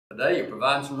today. You're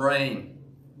providing some rain.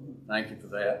 Thank you for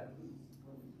that.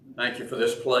 Thank you for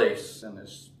this place and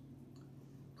this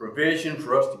provision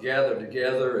for us to gather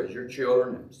together as your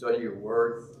children and study your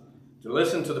word, to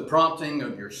listen to the prompting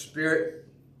of your Spirit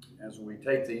as we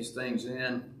take these things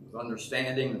in with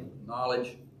understanding and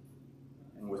knowledge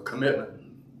and with commitment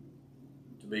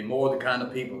to be more the kind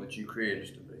of people that you created us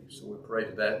to be. So we pray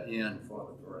to that end,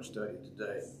 Father, for our study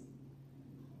today.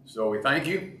 So we thank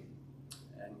you,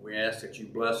 and we ask that you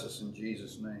bless us in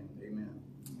Jesus' name. Amen.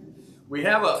 We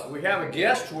have a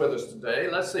guest with us today.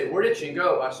 Let's see, where did she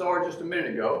go? I saw her just a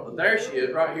minute ago, but there she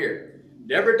is right here.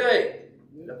 Deborah Day.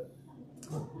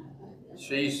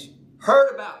 She's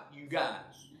heard about you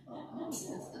guys.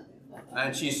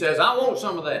 And she says, I want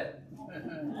some of that.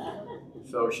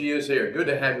 So she is here. Good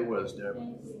to have you with us, Deborah.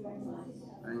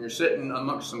 And you're sitting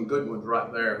amongst some good ones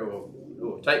right there who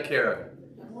will take care of you.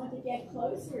 I want to get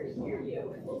closer to hear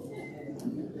you.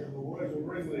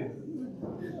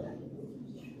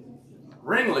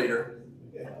 Ringleader?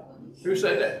 Who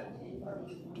said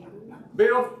that?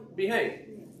 Bill, behave.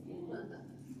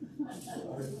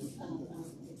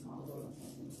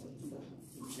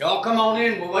 Y'all come on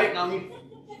in. We're waiting on you.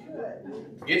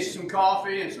 Get you some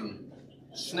coffee and some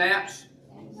snaps.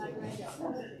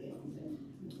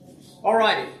 All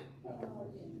righty.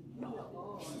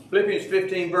 Philippians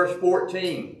 15, verse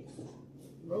 14.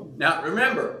 Now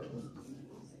remember,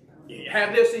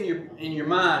 have this in your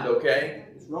mind, okay?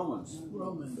 It's Romans.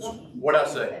 What'd I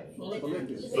say?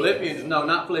 Philippians. No,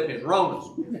 not Philippians. Romans.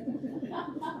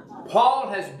 Paul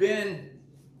has been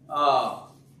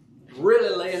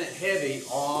really laying it heavy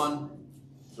on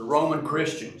the Roman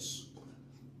Christians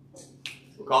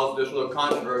because of this little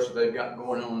controversy they've got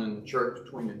going on in the church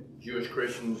between the Jewish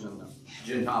Christians and the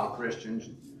Gentile Christians.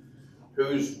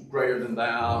 Who's greater than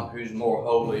thou, and who's more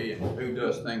holy, and who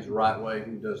does things the right way,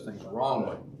 who does things the wrong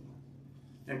way.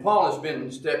 And Paul has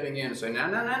been stepping in and saying,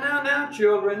 now,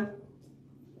 children.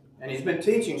 And he's been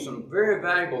teaching some very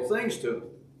valuable things to them.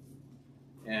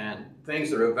 And things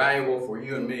that are valuable for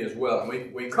you and me as well.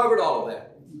 And we covered all of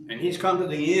that. And he's come to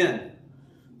the end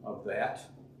of that.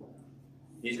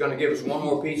 He's going to give us one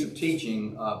more piece of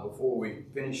teaching before we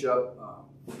finish up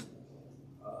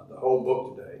the whole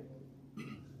book today.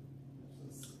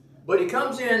 But he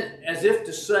comes in as if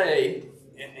to say,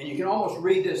 and you can almost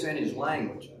read this in his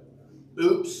language,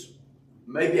 oops,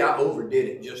 maybe I overdid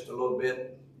it just a little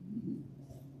bit.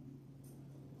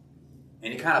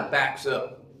 And he kind of backs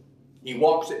up. He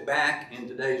walks it back in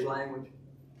today's language.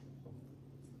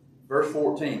 Verse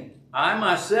 14, I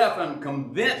myself am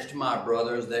convinced, my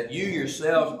brothers, that you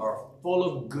yourselves are full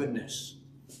of goodness.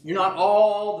 You're not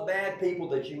all the bad people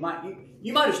that you might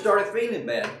have started feeling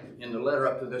bad in the letter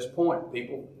up to this point,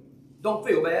 people. Don't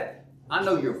feel bad. I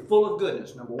know you're full of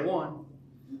goodness, number one.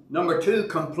 Number two,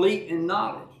 complete in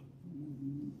knowledge.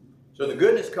 So the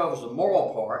goodness covers the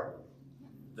moral part.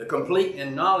 The complete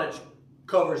in knowledge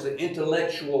covers the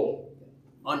intellectual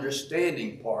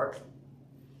understanding part.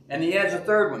 And he adds a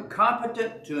third one,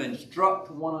 competent to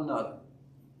instruct one another.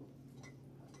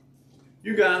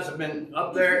 You guys have been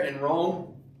up there in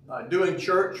Rome doing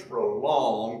church for a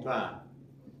long time.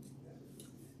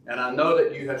 And I know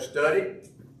that you have studied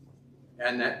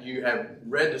and that you have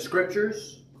read the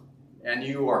scriptures and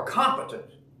you are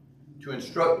competent to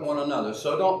instruct one another.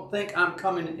 So don't think I'm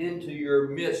coming into your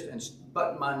midst and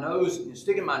sticking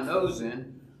my nose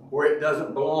in where it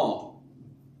doesn't belong.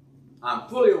 I'm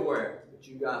fully aware that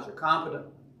you guys are competent,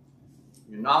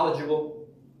 you're knowledgeable,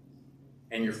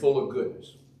 and you're full of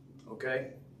goodness.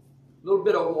 Okay? A little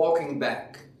bit of walking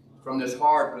back from this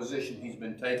hard position he's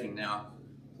been taking now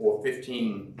for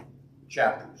 15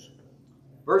 chapters.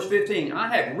 Verse 15,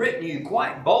 I have written you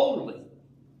quite boldly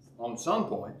on some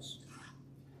points,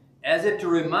 as if to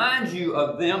remind you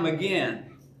of them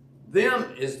again.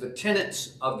 Them is the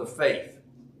tenets of the faith.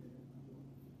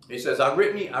 He says, I've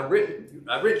written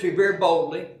to you very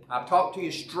boldly. I've talked to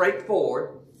you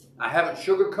straightforward. I haven't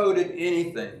sugarcoated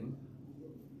anything.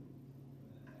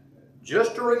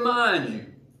 Just to remind you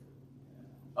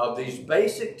of these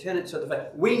basic tenets of the faith.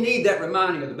 We need that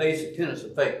reminding of the basic tenets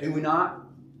of faith, do we not?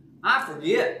 I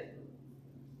forget.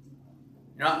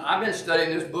 You know, I've been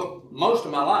studying this book most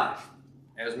of my life,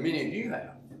 as many of you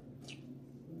have.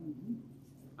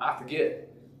 I forget.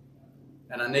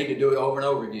 And I need to do it over and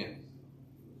over again.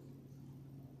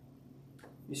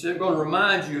 He said, I'm going to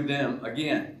remind you of them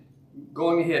again.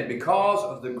 Going ahead, because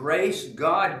of the grace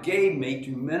God gave me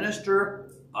to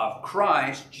minister of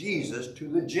Christ Jesus to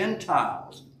the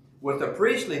Gentiles, with the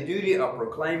priestly duty of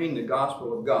proclaiming the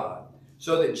gospel of God,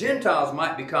 so that Gentiles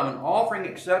might become an offering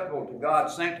acceptable to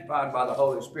God, sanctified by the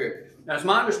Holy Spirit. Now, it's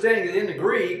my understanding that in the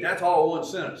Greek, that's all one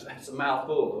sentence. That's a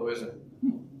mouthful, though, isn't it?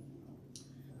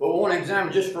 But we want to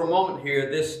examine just for a moment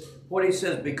here what he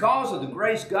says, because of the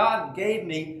grace God gave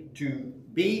me to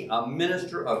be a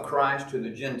minister of Christ to the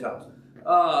Gentiles.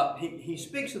 He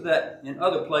speaks of that in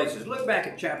other places. Look back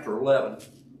at chapter 11.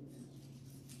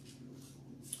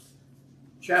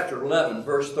 Chapter 11,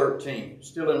 verse 13.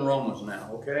 Still in Romans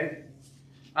now, okay?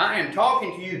 I am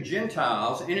talking to you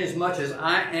Gentiles inasmuch as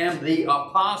I am the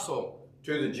apostle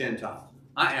to the Gentiles.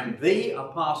 I am the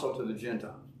apostle to the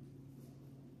Gentiles.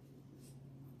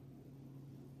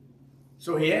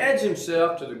 So he adds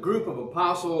himself to the group of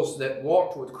apostles that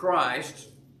walked with Christ,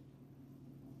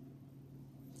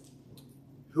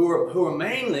 who are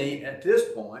mainly, at this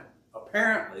point,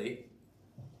 apparently,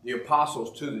 the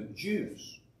apostles to the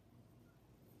Jews.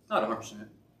 Not 100%.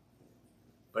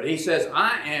 But he says,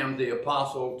 I am the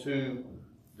apostle to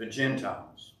the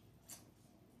Gentiles.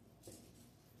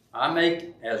 I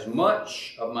make as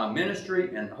much of my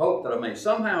ministry and hope that I may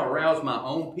somehow arouse my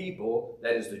own people,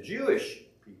 that is the Jewish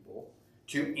people,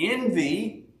 to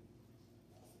envy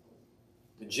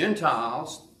the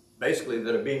Gentiles, basically,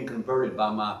 that are being converted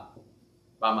by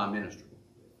my ministry.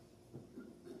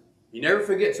 He never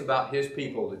forgets about his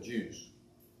people, the Jews,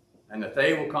 and that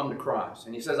they will come to Christ.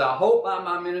 And he says, I hope by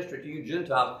my ministry to you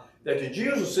Gentiles that the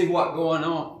Jews will see what's going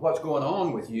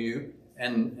on with you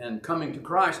and coming to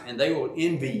Christ, and they will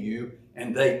envy you,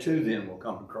 and they too then will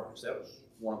come to Christ. That was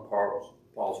one of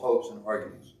Paul's hopes and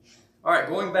arguments. All right,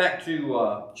 going back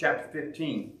to chapter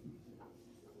 15.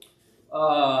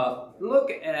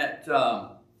 Look at,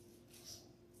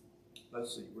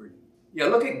 let's see,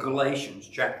 look at Galatians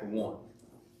chapter 1.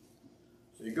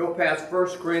 So you go past 1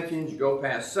 Corinthians, you go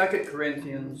past 2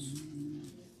 Corinthians,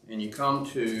 and you come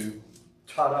to,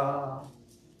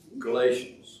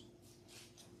 Galatians.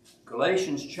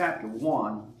 Galatians chapter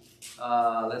 1,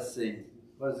 let's see,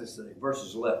 what does this say?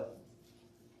 Verses 11.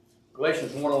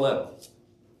 Galatians 1:11.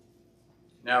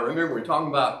 Now remember, we're talking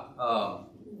about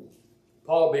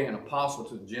Paul being an apostle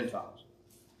to the Gentiles.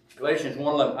 Galatians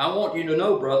 1:11. I want you to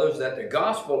know, brothers, that the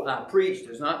gospel I preached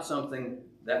is not something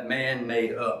that man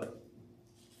made up.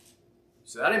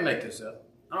 So I didn't make this up.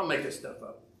 I don't make this stuff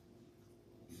up.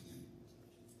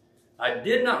 I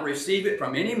did not receive it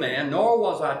from any man, nor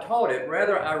was I taught it.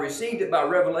 Rather, I received it by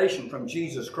revelation from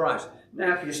Jesus Christ.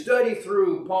 Now, if you study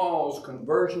through Paul's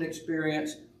conversion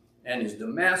experience and his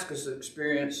Damascus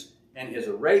experience and his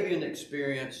Arabian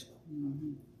experience,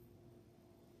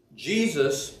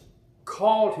 Jesus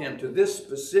called him to this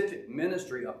specific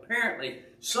ministry apparently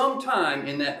sometime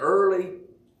in that early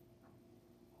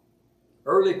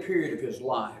period of his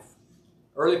life.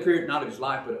 Early period, not of his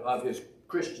life, but of his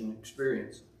Christian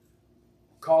experience.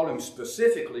 Called him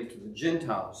specifically to the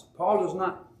Gentiles. Paul does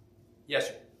not. Yes,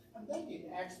 sir. I'm thinking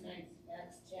Acts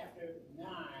chapter 9,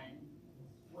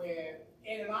 where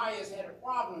Ananias had a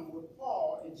problem with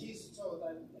Paul, and Jesus told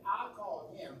them, I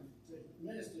called him to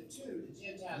minister to the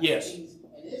Gentiles Yes. and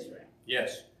Israel.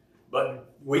 Yes.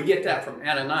 But we get that from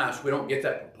Ananias. We don't get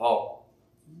that from Paul.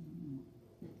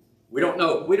 We don't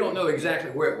know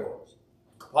exactly where it was.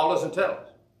 Paul doesn't tell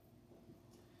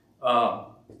us.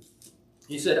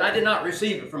 He said, I did not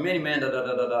receive it from any man,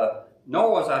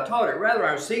 nor was I taught it. Rather,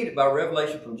 I received it by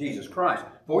revelation from Jesus Christ.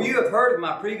 For you have heard of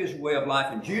my previous way of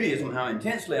life in Judaism, how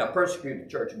intensely I persecuted the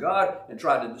church of God and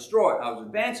tried to destroy it. I was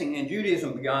advancing in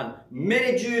Judaism beyond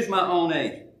many Jews my own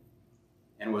age,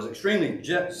 and was extremely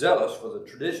zealous for the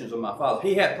traditions of my fathers.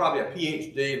 He had probably a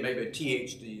PhD and maybe a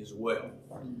THD as well.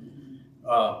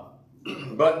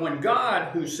 But when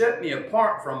God, who set me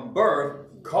apart from birth,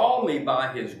 called me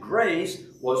by his grace,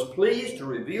 was pleased to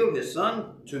reveal his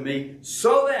Son to me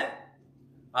so that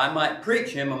I might preach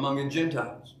him among the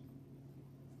Gentiles.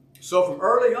 So from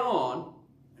early on,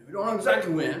 we don't know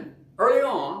exactly when, early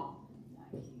on,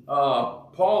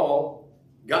 Paul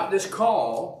got this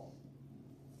call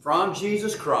from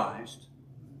Jesus Christ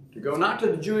to go not to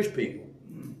the Jewish people.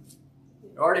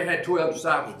 He already had 12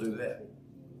 disciples do that,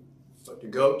 but to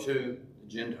go to the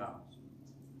Gentiles.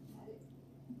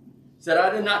 He said,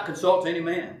 I did not consult any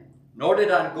man, nor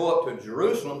did I go up to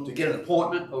Jerusalem to get an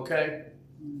appointment, okay?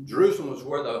 Jerusalem was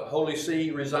where the Holy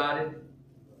See resided.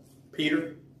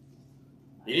 Peter.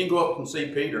 He didn't go up and see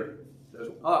Peter. He says,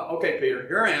 okay, Peter,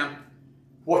 here I am.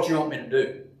 What you want me to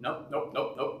do?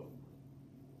 Nope.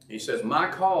 He says, my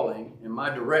calling and my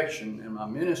direction and my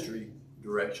ministry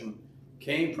direction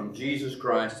came from Jesus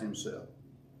Christ himself.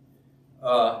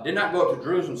 Did not go up to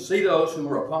Jerusalem to see those who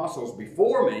were apostles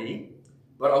before me,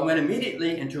 but I went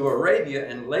immediately into Arabia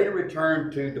and later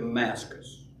returned to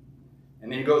Damascus.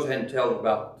 And then he goes ahead and tells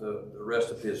about the rest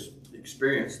of his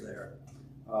experience there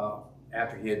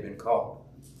after he had been called.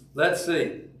 Let's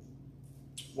see.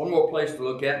 One more place to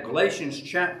look at. Galatians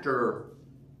chapter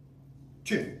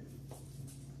 2.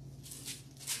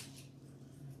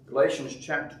 Galatians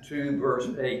chapter 2, verse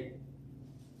 8.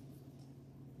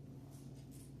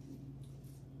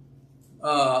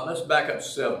 Let's back up to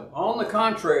 7. On the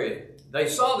contrary, they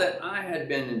saw that I had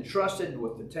been entrusted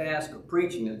with the task of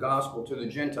preaching the gospel to the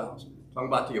Gentiles. Talking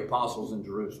about the apostles in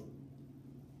Jerusalem.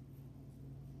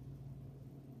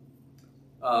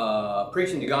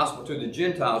 Preaching the gospel to the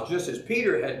Gentiles, just as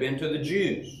Peter had been to the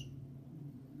Jews.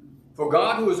 For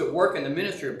God, who was at work in the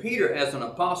ministry of Peter as an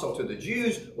apostle to the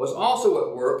Jews, was also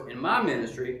at work in my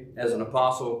ministry as an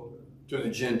apostle to the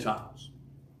Gentiles.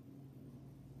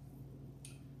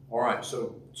 All right,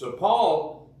 so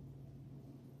Paul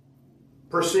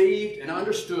perceived and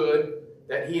understood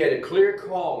that he had a clear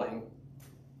calling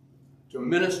to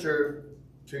minister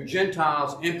to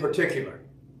Gentiles in particular.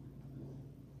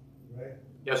 Right?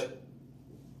 Yes, sir.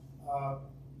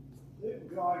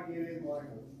 Didn't God give him like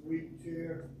a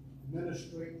 3-tier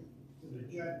ministry to the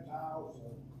Gentiles,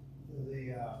 to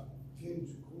the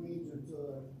kings and queens, and to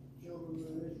the children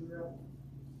of Israel?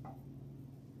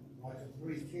 Like a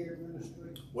 3-tier ministry?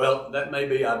 Well, that may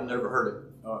be, I've never heard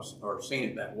it or seen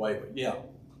it that way, but yeah.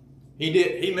 He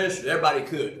did, he ministered, everybody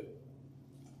could.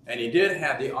 And he did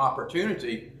have the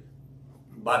opportunity,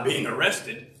 by being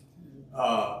arrested,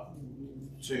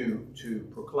 to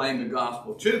proclaim the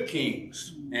gospel to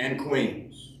kings and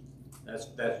queens. That's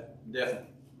definite.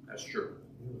 That's true.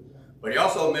 But he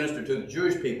also ministered to the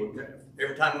Jewish people.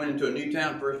 Every time he went into a new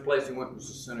town, first place he went was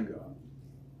the synagogue,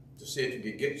 to see if he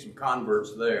could get some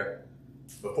converts there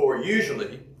before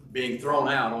usually being thrown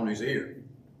out on his ear,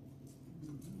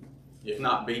 if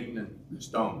not beaten and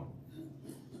stoned.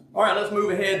 All right, let's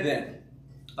move ahead then.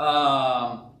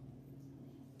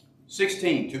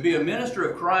 16, to be a minister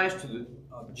of Christ,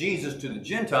 of Jesus to the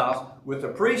Gentiles, with the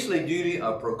priestly duty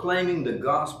of proclaiming the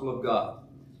gospel of God.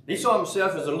 He saw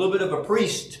himself as a little bit of a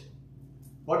priest.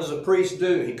 What does a priest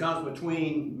do? He comes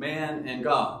between man and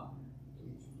God.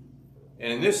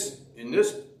 And in this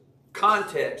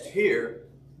context here,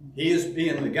 he is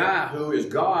being the guy who is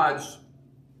God's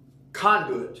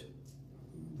conduit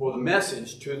for the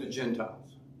message to the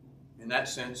Gentiles. In that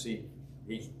sense, he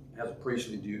has a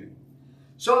priestly duty.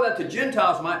 So that the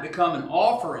Gentiles might become an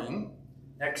offering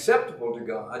acceptable to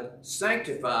God,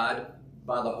 sanctified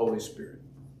by the Holy Spirit.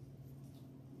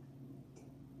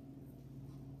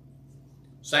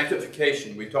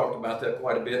 Sanctification, we talked about that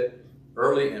quite a bit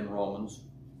early in Romans.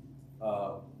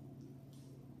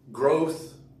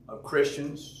 Growth of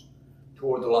Christians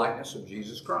toward the likeness of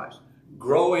Jesus Christ.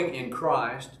 Growing in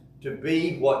Christ to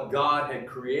be what God had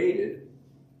created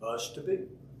us to be.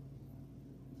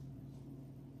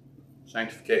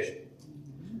 Sanctification.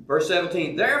 Verse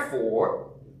 17, therefore,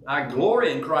 I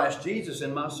glory in Christ Jesus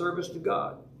in my service to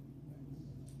God.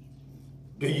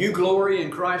 Do you glory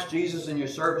in Christ Jesus in your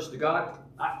service to God?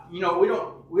 We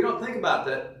don't think about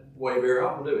that way very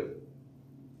often, do we?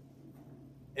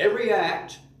 Every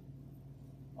act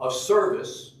of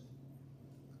service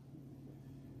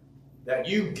that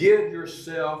you give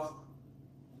yourself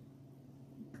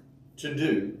to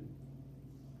do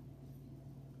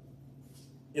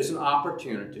is an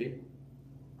opportunity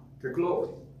to glory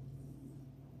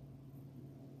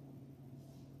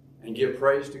and give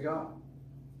praise to God.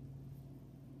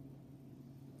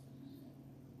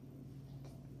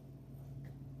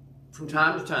 From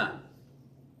time to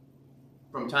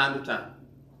time,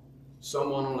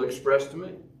 someone will express to me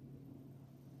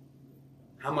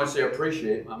how much they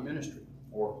appreciate my ministry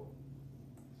or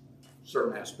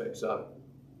certain aspects of it.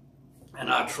 And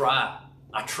I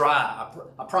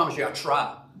promise you I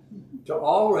try to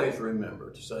always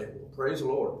remember to say, well, praise the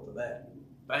Lord for that.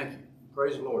 Thank you.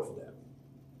 Praise the Lord for that.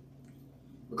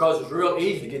 Because it's real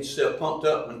easy to get yourself pumped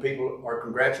up when people are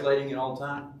congratulating you all the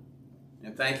time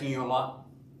and thanking you a lot.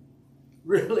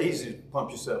 Real easy to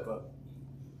pump yourself up.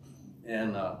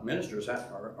 And ministers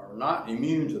are not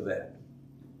immune to that.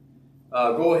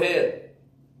 Go ahead.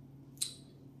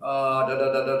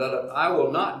 I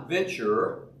will not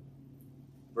venture,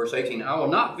 verse 18, I will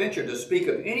not venture to speak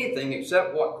of anything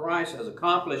except what Christ has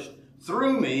accomplished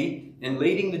through me in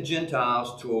leading the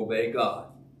Gentiles to obey God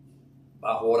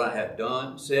by what I have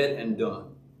done, said, and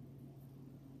done.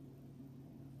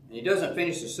 And he doesn't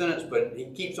finish the sentence, but he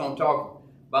keeps on talking.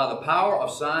 By the power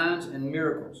of signs and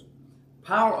miracles.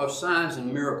 Power of signs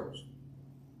and miracles.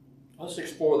 Let's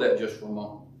explore that just for a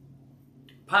moment.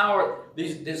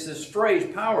 This phrase,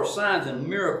 power of signs and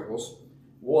miracles,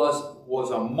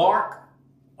 was a mark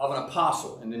of an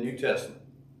apostle in the New Testament.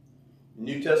 In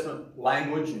New Testament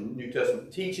language and New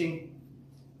Testament teaching,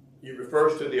 it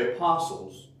refers to the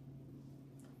apostles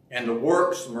and the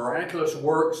works, miraculous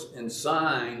works and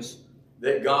signs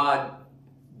that God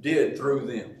did through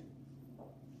them.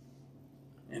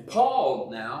 And Paul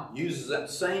now uses that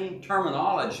same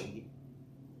terminology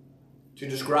to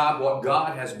describe what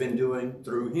God has been doing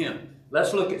through him.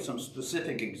 Let's look at some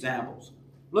specific examples.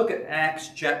 Look at Acts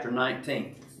chapter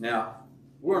 19. Now,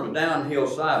 we're on the downhill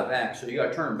side of Acts, so you got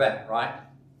to turn back, right?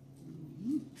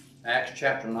 Acts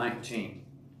chapter 19,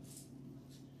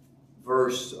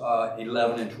 verse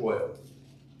 11 and 12.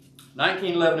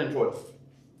 19, 11, and 12.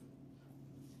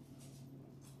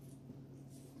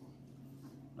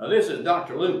 Now, this is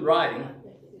Dr. Luke writing.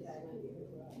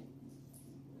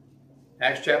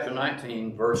 Acts chapter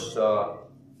 19, verse 11.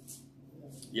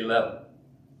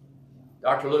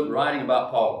 Dr. Luke writing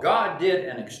about Paul. God did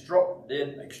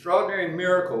extraordinary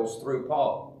miracles through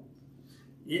Paul.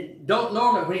 You don't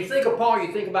normally, when you think of Paul,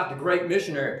 you think about the great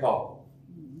missionary Paul.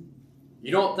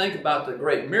 You don't think about the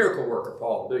great miracle worker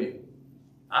Paul, do you?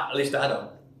 At least I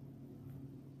don't.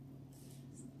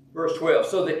 Verse 12.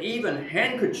 So that even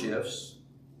handkerchiefs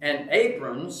and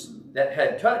aprons that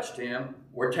had touched him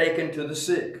were taken to the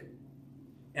sick,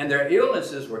 and their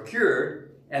illnesses were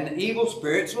cured, and the evil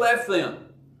spirits left them.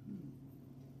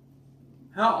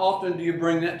 How often do you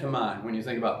bring that to mind when you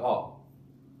think about Paul?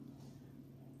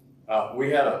 We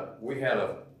had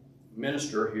a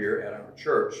minister here at our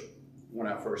church when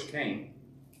I first came.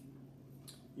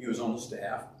 He was on the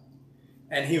staff,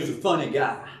 and he was a funny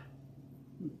guy.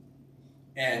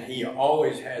 And he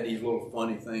always had these little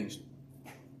funny things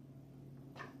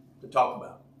to talk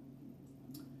about.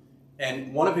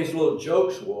 And one of his little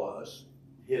jokes was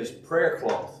his prayer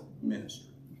cloth ministry.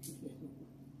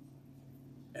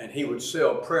 And he would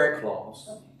sell prayer cloths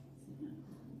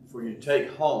for you to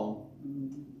take home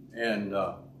and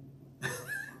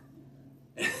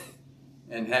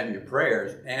and have your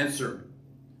prayers answered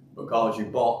because you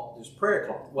bought this prayer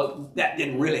cloth. Well, that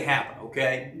didn't really happen,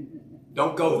 okay?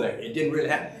 Don't go there. It didn't really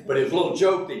happen. But it was a little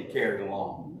joke that he carried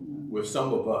along with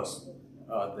some of us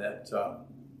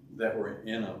that were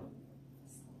in a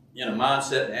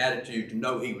mindset and attitude to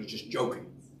know he was just joking.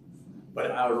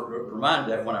 But I was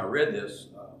reminded that when I read this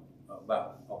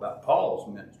about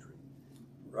Paul's ministry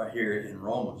right here in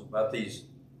Romans, about these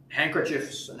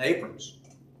handkerchiefs and aprons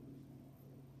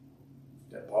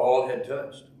that Paul had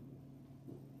touched.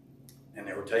 And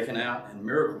they were taken out and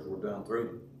miracles were done through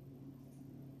them.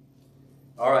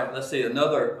 All right, let's see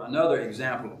another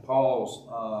example of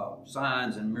Paul's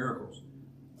signs and miracles.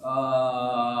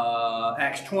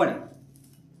 Acts 20.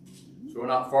 So we're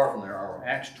not far from there, are we?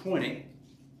 Acts 20,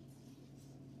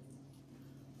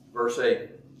 verse 8.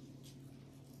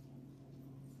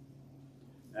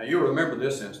 Now you'll remember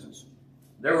this instance.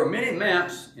 There were many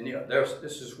lamps in the.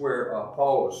 This is where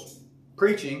Paul was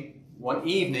preaching one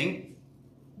evening,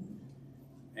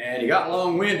 and he got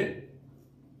long-winded.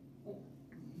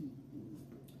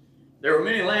 There were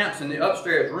many lamps in the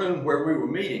upstairs room where we were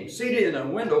meeting. Seated in a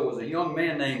window was a young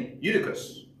man named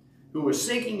Eutychus, who was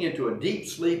sinking into a deep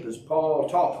sleep as Paul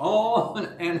talked on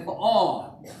and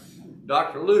on.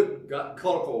 Dr. Luke got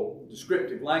colorful,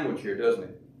 descriptive language here, doesn't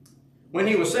he? When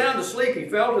he was sound asleep, he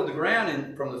fell to the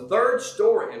ground from the third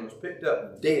story and was picked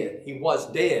up dead. He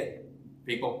was dead,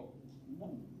 people.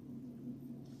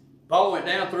 Paul went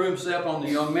down, threw himself on the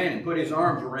young man, and put his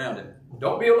arms around him.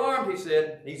 Don't be alarmed, he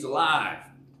said. He's alive.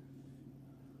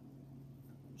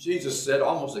 Jesus said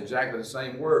almost exactly the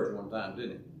same words one time,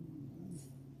 didn't he?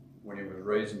 When he was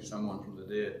raising someone from the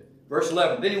dead. Verse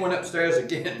 11, then he went upstairs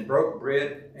again and broke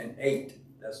bread and ate.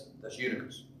 That's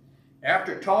Eutychus.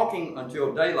 After talking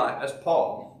until daylight, that's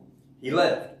Paul, he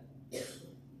left.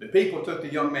 The people took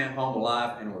the young man home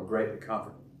alive and were greatly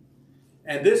comforted.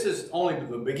 And this is only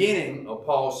the beginning of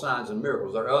Paul's signs and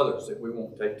miracles. There are others that we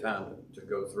won't take time to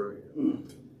go through here.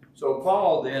 So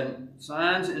Paul then,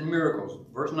 signs and miracles.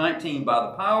 Verse 19, by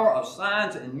the power of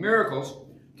signs and miracles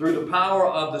through the power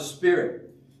of the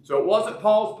Spirit. So it wasn't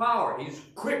Paul's power. He's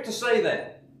quick to say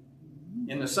that.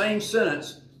 In the same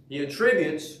sentence, he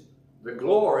attributes the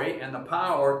glory and the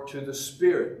power to the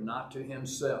Spirit, not to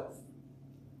himself.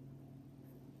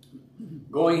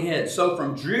 Going ahead. So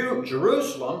from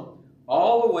Jerusalem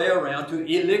all the way around to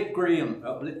Illyricum.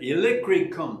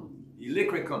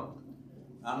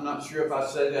 I'm not sure if I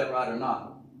said that right or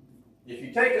not. If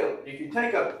you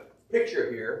take a picture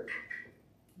here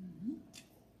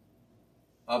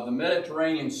of the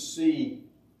Mediterranean Sea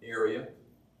area,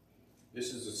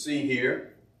 this is the sea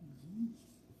here,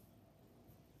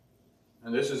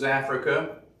 and this is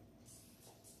Africa.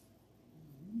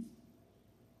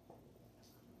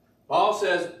 Paul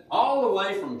says all the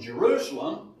way from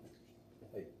Jerusalem.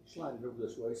 Hey, slide it over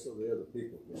this way so the other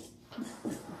people can.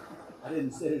 I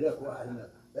didn't set it up wide enough.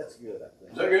 That's good, I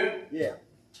think. Is that good? Yeah.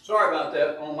 Sorry about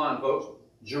that, online folks.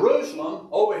 Jerusalem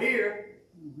over here,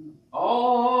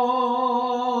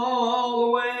 all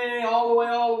the way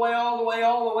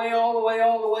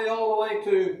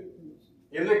to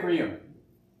Illyricum.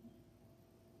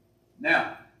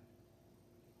 Now,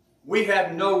 we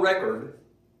have no record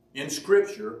in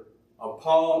Scripture of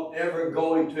Paul ever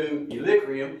going to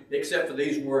Illyricum except for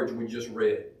these words we just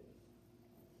read.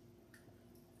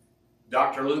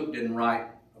 Dr. Luke didn't write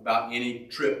about any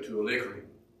trip to Illyricum.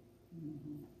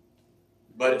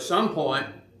 But at some point,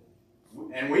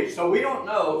 so we don't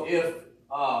know if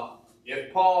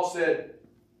Paul said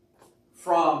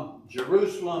from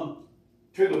Jerusalem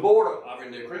to the border of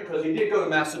Illyricum, because he did go to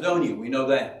Macedonia, we know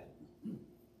that.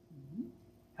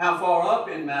 How far up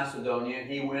in Macedonia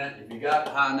he went, if he got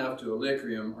high enough to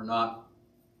Illyricum or not.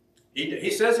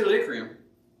 He says Illyricum,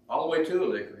 all the way to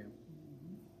Illyricum.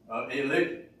 I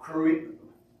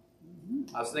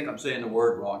think I'm saying the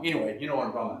word wrong. Anyway, you know what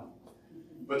I'm talking about.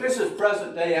 But this is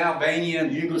present-day Albania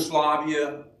and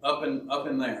Yugoslavia up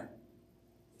in there.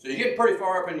 So you get pretty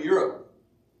far up in Europe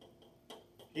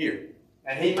here.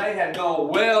 And he may have gone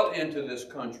well into this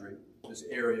country, this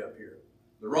area up here.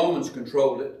 The Romans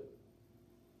controlled it.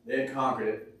 They had conquered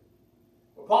it.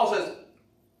 But Paul says,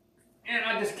 and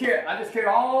I just carried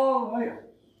all the way up.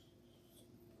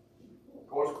 Of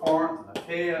course, Corinth, and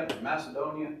Achaia, and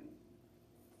Macedonia.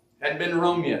 Hadn't been to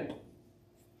Rome yet.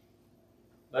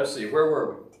 Let's see, where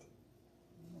were we?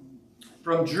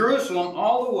 From Jerusalem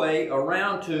all the way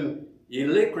around to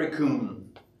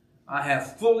Illyricum, I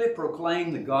have fully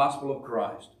proclaimed the gospel of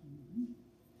Christ.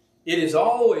 It has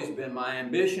always been my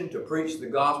ambition to preach the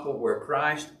gospel where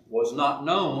Christ was not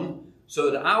known,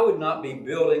 so that I would not be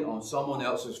building on someone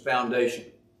else's foundation.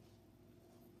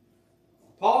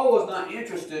 Paul was not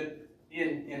interested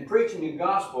in preaching the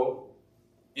gospel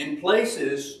in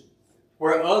places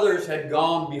where others had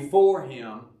gone before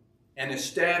him and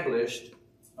established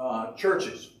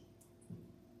churches.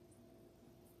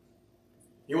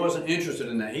 He wasn't interested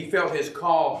in that. He felt his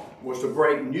call was to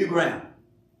break new ground,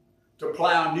 to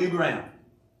plow new ground.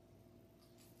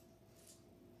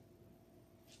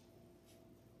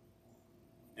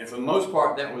 And for the most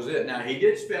part, that was it. Now, he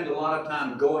did spend a lot of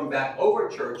time going back over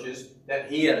churches that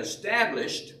he had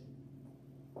established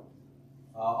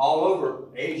all over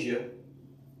Asia,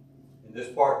 in this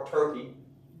part, Turkey,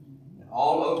 and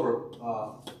all over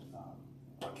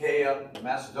Achaia and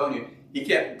Macedonia. He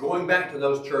kept going back to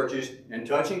those churches and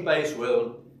touching base with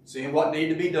them, seeing what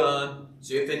needed to be done,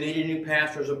 see if they needed new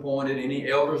pastors appointed, any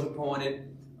elders appointed,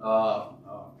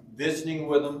 visiting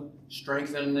with them,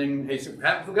 strengthening. He said,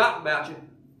 haven't forgotten about you.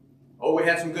 Oh, we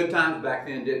had some good times back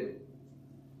then, didn't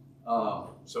we?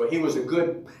 So he was a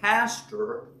good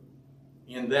pastor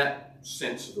in that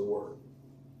sense of the word.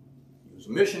 He was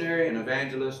a missionary, an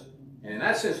evangelist, and in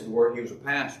that sense of the word, he was a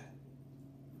pastor.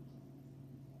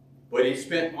 But he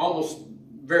spent almost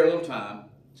very little time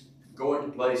going to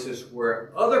places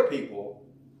where other people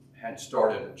had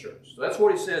started a church. So that's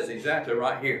what he says exactly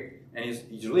right here. And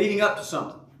he's leading up to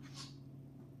something.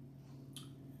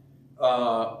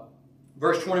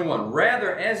 Verse 21,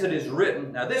 rather as it is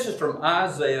written, now this is from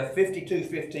Isaiah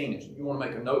 52:15. You want to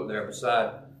make a note there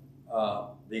beside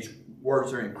these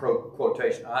words are in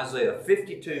quotation. Isaiah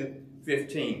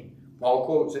 52:15. Paul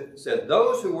quotes it, says,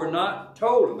 those who were not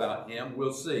told about him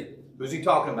will see. Who's he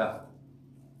talking about?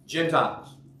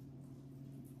 Gentiles.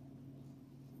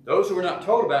 Those who were not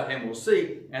told about him will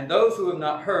see, and those who have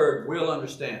not heard will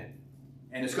understand.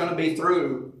 And it's going to be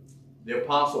through the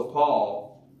Apostle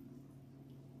Paul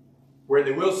where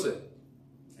they will see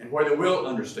and where they will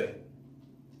understand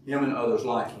him and others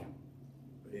like him.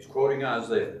 But he's quoting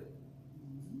Isaiah.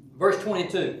 Verse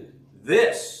 22,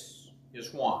 this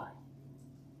is why.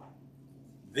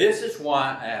 This is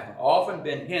why I have often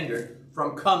been hindered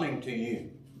from coming to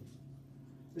you.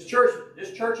 This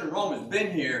church in Rome has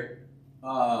been here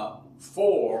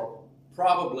for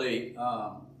probably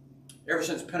ever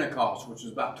since Pentecost, which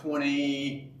is about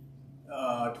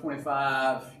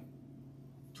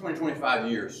 25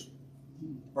 years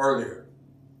earlier.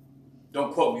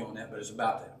 Don't quote me on that, but it's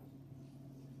about that.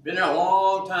 Been there a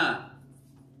long time.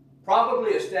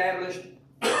 Probably established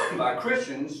by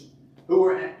Christians who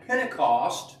were at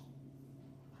Pentecost,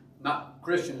 not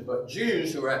Christians, but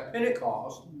Jews who were at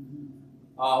Pentecost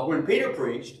when Peter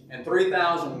preached, and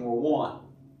 3,000 were won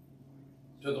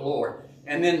to the Lord.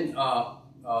 And then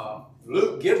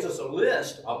Luke gives us a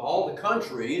list of all the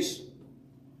countries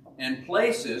and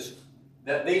places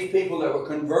that these people that were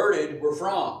converted were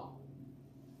from.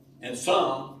 And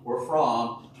some were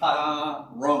from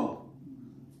Rome.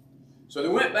 So they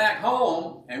went back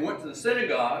home and went to the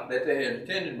synagogue that they had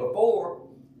attended before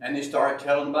and they started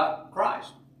telling about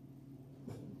Christ.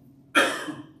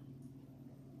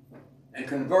 And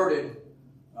converted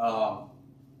a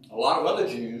lot of other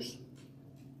Jews,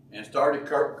 and started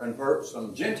to convert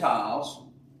some Gentiles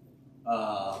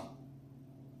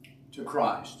to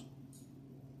Christ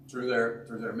through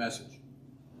their message.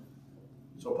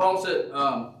 So Paul said,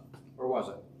 where was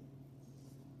it?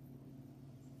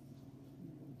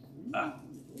 I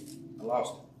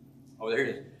lost it. Oh, there it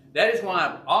is. That is why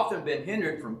I've often been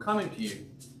hindered from coming to you.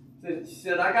 She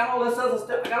said, I got all this other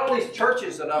stuff. I got all these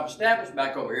churches that I've established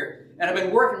back over here, and I've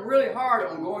been working really hard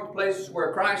on going to places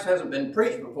where Christ hasn't been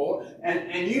preached before,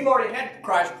 and you've already had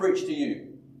Christ preached to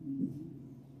you,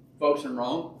 folks in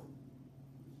Rome.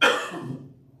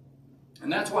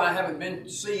 And that's why I haven't been to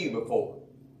see you before.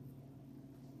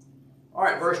 All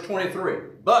right, verse 23.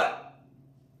 But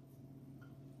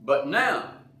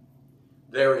now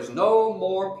there is no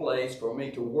more place for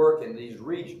me to work in these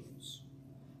regions.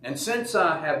 And since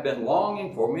I have been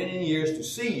longing for many years to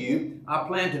see you, I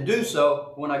plan to do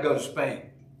so when I go to Spain.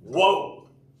 Whoa!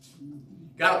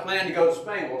 Got a plan to go to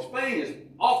Spain. Well, Spain is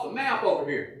off the map over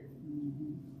here.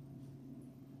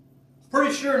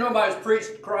 Pretty sure nobody's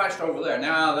preached Christ over there.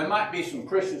 Now, there might be some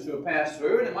Christians who have passed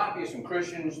through, and there might be some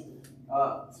Christians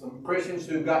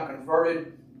who got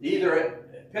converted either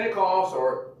at Pentecost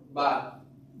or by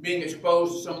being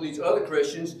exposed to some of these other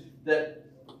Christians that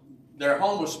their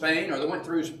home was Spain, or they went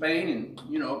through Spain and,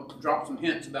 dropped some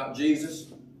hints about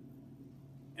Jesus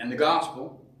and the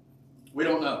gospel. We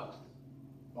don't know.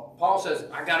 Well, Paul says,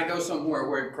 I got to go somewhere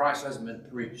where Christ hasn't been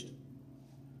preached.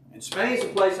 And Spain's the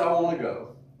place I want to go.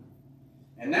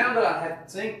 And now that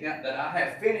I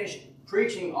have finished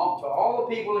preaching to all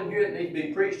the people in here that need to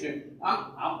be preached to,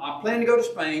 I plan to go to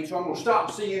Spain, so I'm going to stop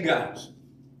and see you guys.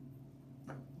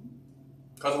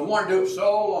 Because I want to do it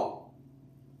so long.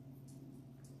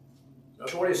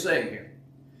 That's what he's saying here.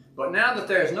 But now that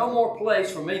there is no more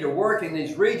place for me to work in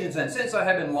these regions, and since I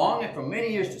have been longing for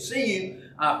many years to see you,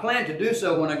 I plan to do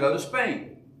so when I go to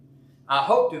Spain. I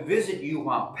hope to visit you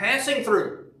while passing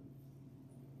through,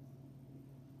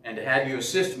 and to have you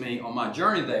assist me on my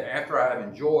journey there after I have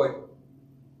enjoyed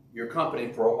your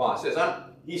company for a while.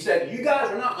 He said, you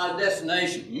guys are not my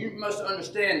destination. You must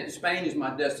understand that Spain is my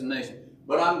destination.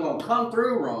 But I'm going to come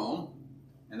through Rome,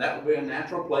 and that would be a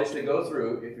natural place to go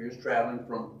through if you're just traveling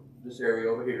from this area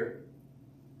over here.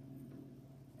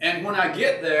 And when I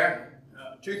get there,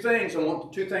 two things. I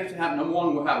want two things to happen. Number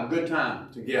one, we'll have a good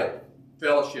time together,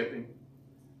 fellowshipping.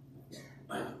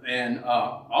 And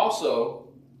also,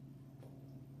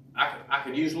 I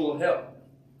could use a little help.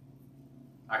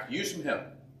 I could use some help.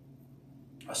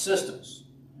 Assistance.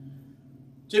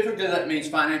 Typically that means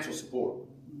financial support.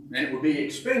 And it would be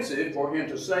expensive for him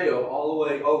to sail all the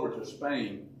way over to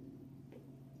Spain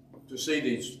to see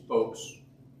these folks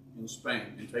in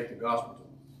Spain and take the gospel to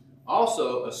them.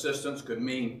 Also, assistance could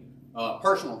mean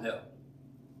personal help.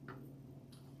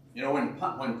 When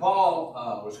Paul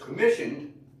was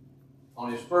commissioned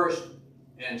on his first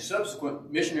and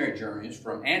subsequent missionary journeys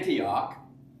from Antioch,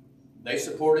 they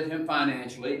supported him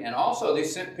financially, and also they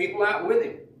sent people out with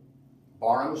him.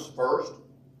 Barnabas first,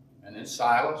 and then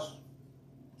Silas,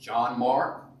 John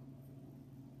Mark.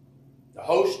 The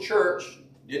host church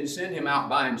didn't send him out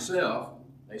by himself.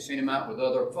 They sent him out with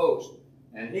other folks.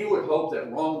 And he would hope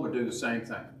that Rome would do the same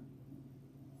thing,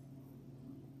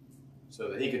 so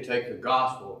that he could take the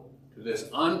gospel to this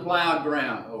unplowed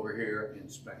ground over here in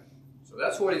Spain. So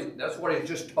that's what he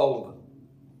just told them.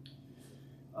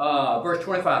 Verse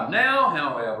 25. Now,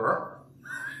 however,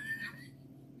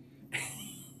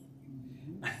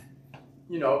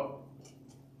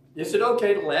 is it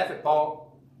okay to laugh at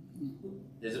Paul?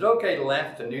 Is it okay to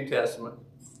laugh at the New Testament?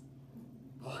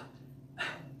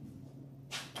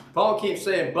 Paul keeps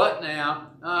saying, but now,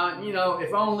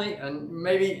 if only, and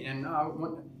maybe,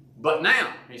 but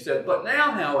now. He said, but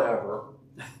now, however,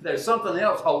 there's something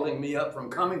else holding me up from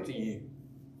coming to you.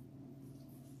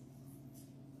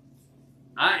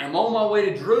 I am on my way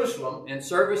to Jerusalem in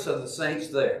service of the saints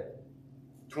there.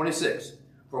 26.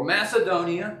 For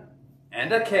Macedonia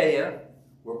and Achaia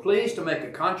were pleased to make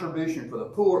a contribution for the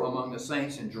poor among the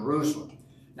saints in Jerusalem.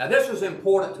 Now this was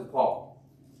important to Paul.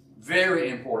 Very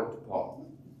important to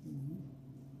Paul.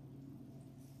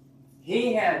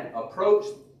 He had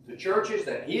approached the churches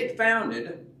that he had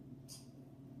founded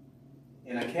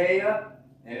in Achaia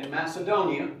and in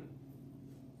Macedonia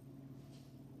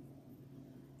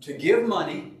to give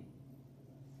money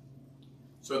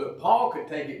so that Paul could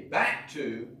take it back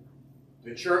to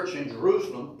the church in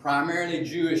Jerusalem, primarily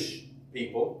Jewish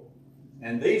people,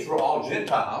 and these were all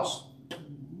Gentiles.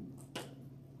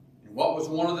 And what was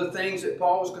one of the things that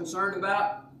Paul was concerned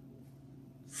about?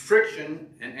 friction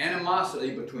and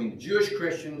animosity between the Jewish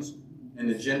Christians and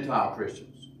the Gentile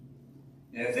Christians.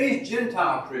 And if these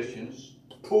Gentile Christians,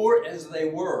 poor as they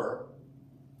were,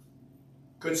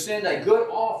 could send a good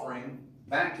offering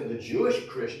back to the Jewish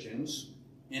Christians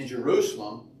in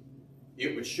Jerusalem,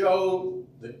 it would show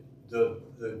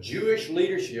the Jewish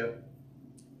leadership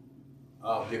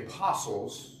of the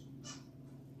apostles,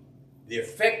 the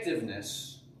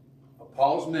effectiveness of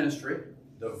Paul's ministry,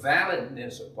 the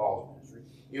validness of Paul's ministry.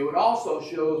 It would also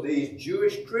show these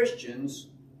Jewish Christians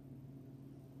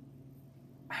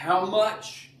how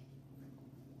much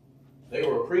they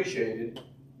were appreciated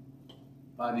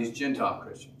by these Gentile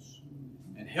Christians,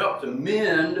 and help to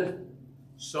mend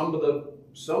some of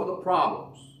the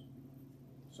problems.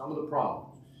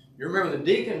 You remember the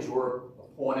deacons were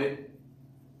appointed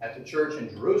at the church in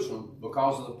Jerusalem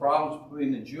because of the problems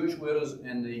between the Jewish widows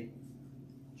and the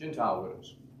Gentile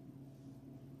widows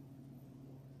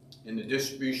in the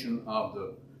distribution of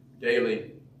the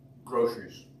daily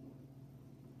groceries.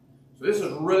 So this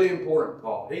is really important,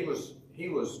 Paul. He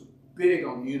was big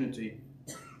on unity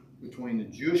between the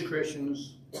Jewish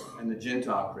Christians and the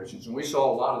Gentile Christians. And we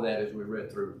saw a lot of that as we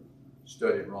read through,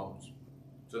 studied Romans.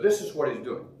 So this is what he's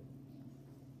doing.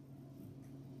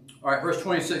 All right, verse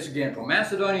 26 again. For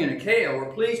Macedonia and Achaia were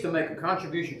pleased to make a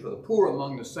contribution for the poor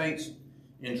among the saints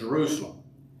in Jerusalem.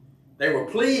 They were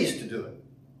pleased to do it.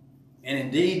 And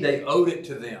indeed, they owed it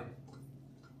to them.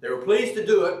 They were pleased to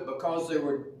do it because they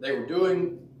were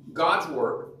doing God's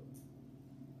work.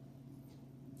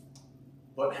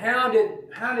 But how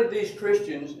did these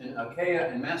Christians in Achaia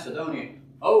and Macedonia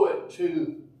owe it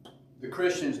to the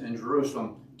Christians in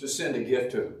Jerusalem to send a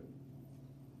gift to them?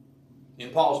 In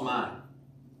Paul's mind,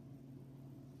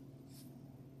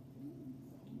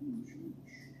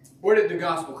 where did the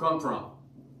gospel come from?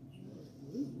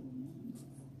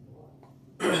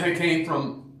 It came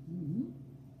from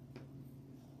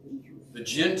the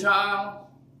Gentile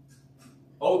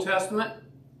Old Testament,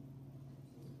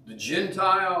 the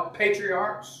Gentile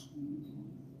patriarchs,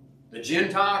 the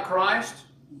Gentile Christ?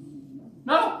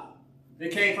 No.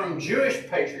 It came from Jewish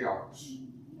patriarchs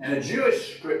and a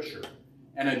Jewish scripture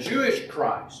and a Jewish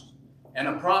Christ and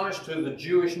a promise to the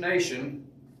Jewish nation,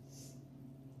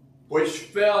 which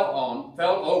fell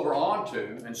over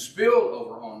onto and spilled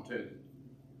over onto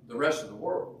the rest of the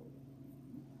world.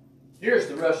 Here's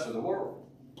the rest of the world.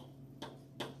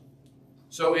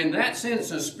 So in that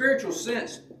sense, in a spiritual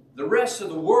sense, the rest of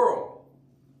the world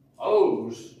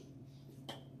owes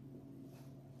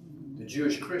the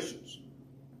Jewish Christians,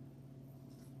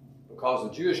 because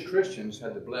the Jewish Christians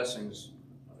had the blessings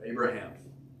of Abraham,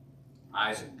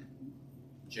 Isaac,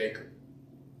 Jacob,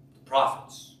 the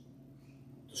prophets,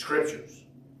 the scriptures.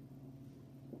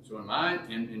 So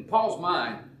in Paul's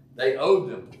mind, they owed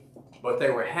them, but they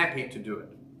were happy to do it.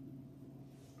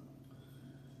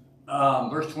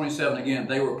 Verse 27 again,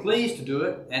 they were pleased to do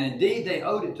it, and indeed they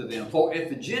owed it to them. For if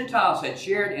the Gentiles had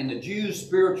shared in the Jews'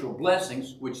 spiritual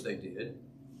blessings, which they did,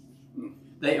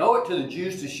 they owe it to the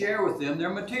Jews to share with them their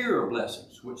material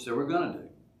blessings, which they were going to do.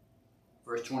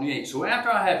 Verse 28, so after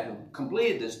I have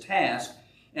completed this task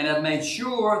and have made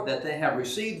sure that they have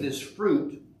received this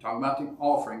fruit, talking about the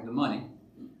offering, the money,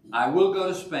 I will go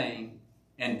to Spain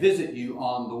and visit you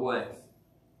on the way.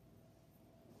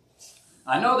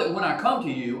 I know that when I come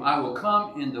to you, I will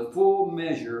come in the full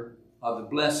measure of the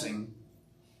blessing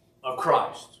of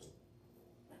Christ.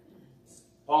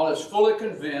 Paul is fully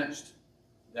convinced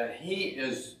that he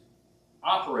is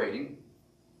operating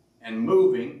and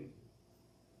moving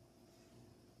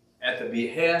at the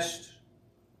behest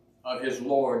of his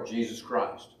Lord Jesus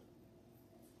Christ.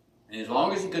 And as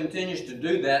long as he continues to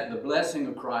do that, the blessing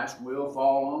of Christ will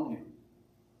fall on him.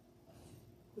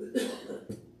 It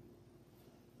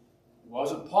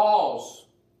wasn't Paul's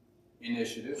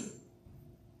initiative.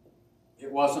 It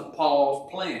wasn't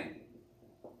Paul's plan.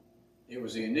 It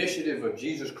was the initiative of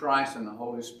Jesus Christ and the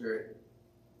Holy Spirit,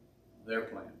 their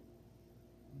plan.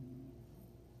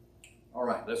 All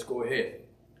right, let's go ahead.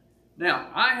 Now,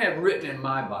 I have written in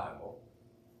my Bible,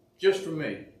 just for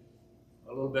me, a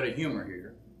little bit of humor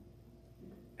here.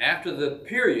 After the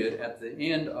period at the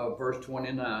end of verse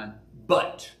 29,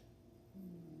 but, ...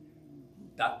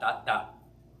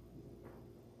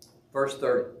 Verse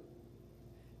 30.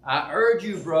 I urge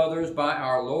you, brothers, by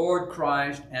our Lord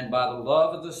Christ and by the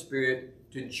love of the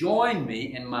Spirit, to join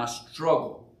me in my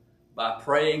struggle by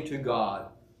praying to God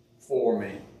for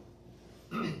me.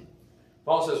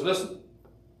 Paul says, listen,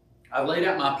 I've laid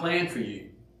out my plan for you.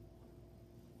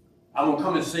 I'm going to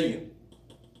come and see you.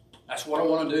 That's what I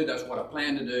want to do. That's what I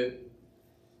plan to do.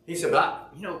 He said,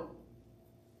 but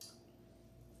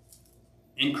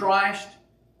in Christ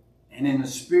and in the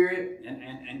Spirit,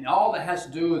 and all that has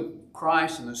to do with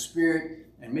Christ and the Spirit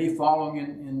and me following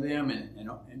in them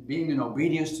and being in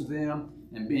obedience to them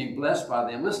and being blessed by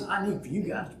them. Listen, I need for you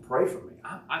guys to pray for me.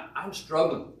 I'm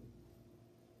struggling.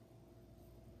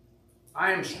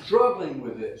 I am struggling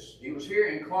with this. He was here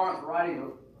in Corinth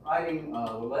writing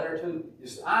the letter to. He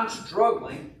said, I'm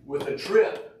struggling with a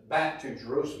trip back to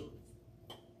Jerusalem.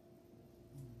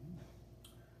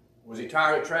 Was he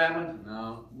tired of traveling?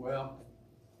 No. Well,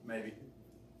 maybe.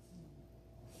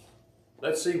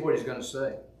 Let's see what he's going to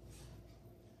say.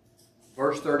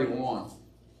 Verse 31.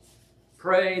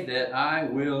 Pray that I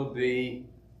will be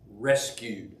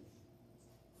rescued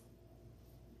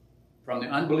from the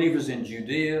unbelievers in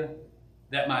Judea,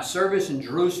 that my service in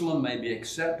Jerusalem may be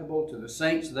acceptable to the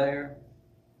saints there,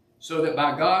 so that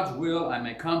by God's will I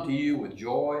may come to you with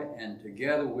joy and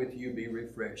together with you be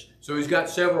refreshed. So he's got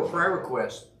several prayer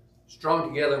requests strung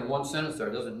together in one sentence there,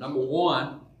 doesn't it? Number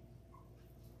one,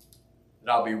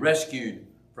 that I'll be rescued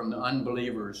from the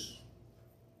unbelievers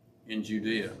in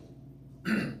Judea.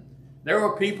 There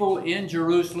were people in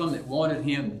Jerusalem that wanted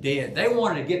him dead. They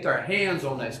wanted to get their hands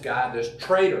on this guy, this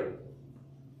traitor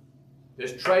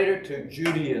to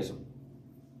Judaism,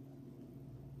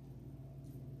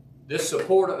 this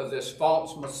supporter of this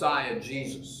false Messiah,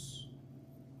 Jesus.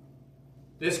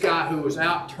 This guy who was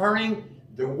out turning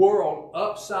the world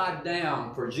upside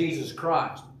down for Jesus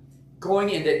Christ, going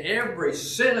into every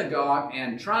synagogue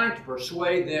and trying to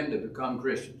persuade them to become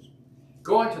Christians,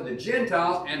 going to the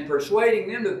Gentiles and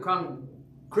persuading them to become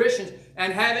Christians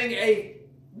and having a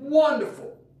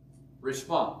wonderful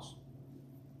response.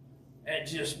 It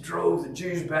just drove the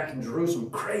Jews back in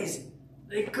Jerusalem crazy.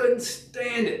 They couldn't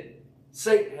stand it.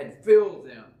 Satan had filled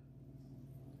them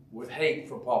with hate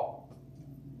for Paul.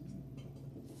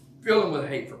 Filled them with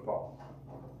hate for Paul.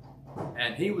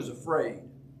 And he was afraid.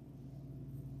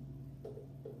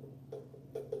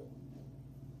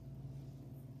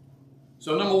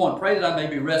 So number one, pray that I may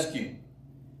be rescued.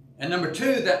 And number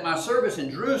two, that my service in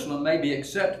Jerusalem may be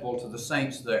acceptable to the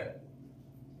saints there.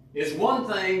 It's one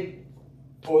thing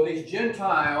for these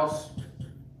Gentiles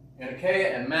in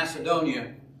Achaia and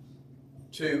Macedonia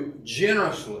to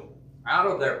generously, out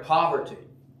of their poverty,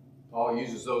 Paul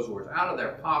uses those words, out of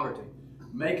their poverty,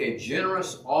 make a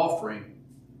generous offering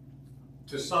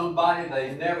to somebody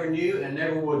they never knew and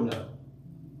never would know.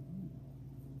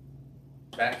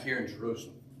 Back here in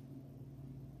Jerusalem.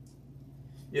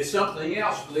 It's something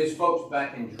else for these folks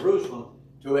back in Jerusalem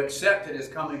to accept it as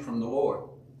coming from the Lord.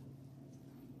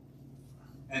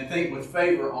 And think with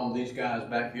favor on these guys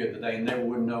back here that they never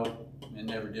would know and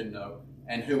never did know,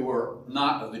 and who were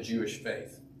not of the Jewish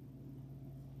faith.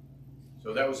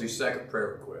 So that was his second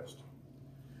prayer request.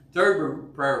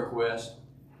 Third prayer request,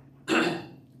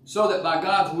 so that by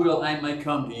God's will I may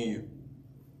come to you,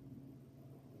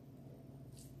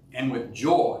 and with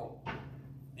joy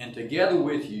and together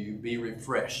with you be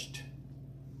refreshed.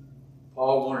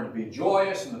 Paul wanted to be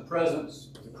joyous in the presence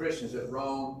of the Christians at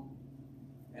Rome.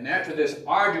 And after this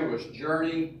arduous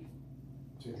journey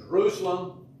to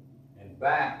Jerusalem and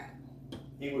back,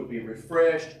 he would be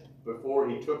refreshed before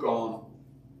he took on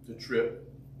the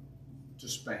trip to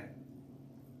Spain.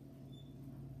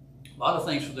 A lot of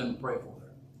things for them to pray for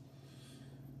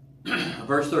there.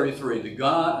 Verse 33, the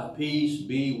God of peace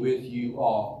be with you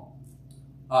all.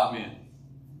 Amen.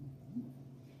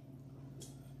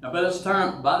 Now by this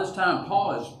time,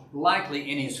 Paul is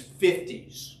likely in his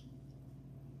 50s.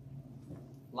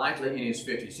 Likely in his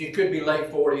 50s. He could be late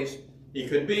 40s. He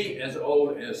could be as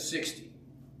old as 60.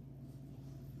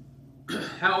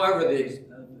 However,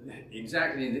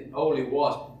 exactly the old he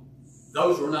was,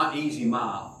 those were not easy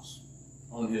miles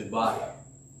on his body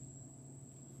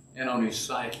and on his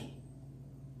psyche.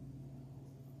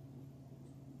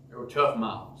 They were tough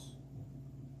miles.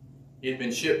 He had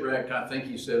been shipwrecked, I think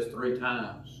he says, 3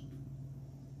 times.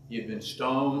 He had been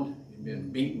stoned. He had been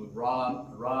beaten with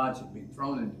rods. He had been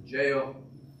thrown into jail.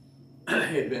 He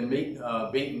had been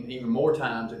beaten even more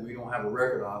times that we don't have a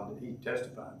record of that he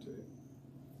testified to.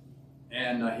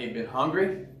 And he'd been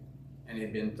hungry, and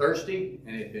he'd been thirsty,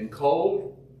 and he'd been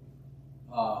cold,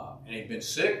 and he'd been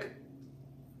sick.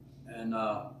 And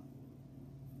the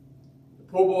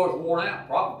poor boy was worn out,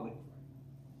 probably.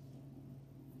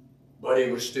 But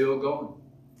he was still going.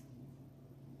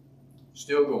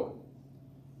 Still going.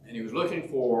 And he was looking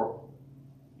for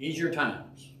easier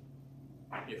times,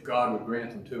 if God would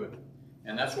grant them to him.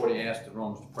 And that's what he asked the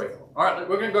Romans to pray for. All right,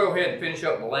 we're going to go ahead and finish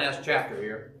up the last chapter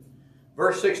here.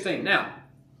 Verse 16. Now,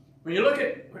 when you look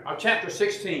at chapter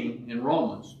 16 in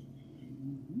Romans,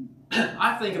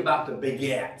 I think about the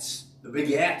begats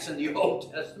in the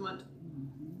Old Testament.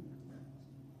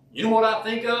 You know what I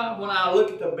think of when I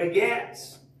look at the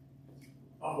begats?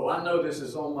 Oh, I know this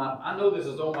is on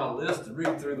my list to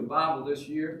read through the Bible this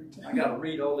year. I got to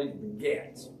read all these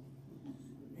begats.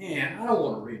 Man, I don't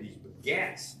want to read these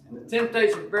begats. And the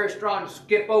temptation is very strong to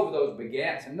skip over those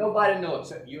begats, and nobody knows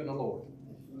except you and the Lord.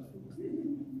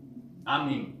 I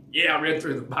mean, yeah, I read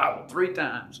through the Bible 3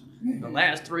 times in the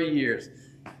last 3 years.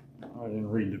 I didn't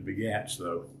read the begats,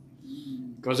 though,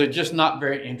 because they're just not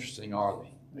very interesting, are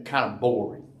they? They're kind of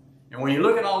boring. And when you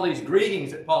look at all these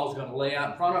greetings that Paul's going to lay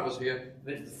out in front of us here,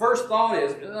 the first thought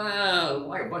is,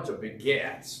 like a bunch of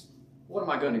begats. What am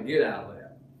I going to get out of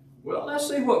that? Well, let's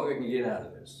see what we can get out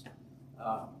of this.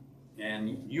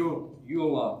 And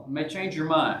you'll may change your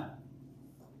mind.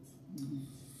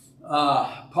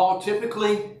 Paul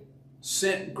typically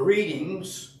sent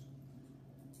greetings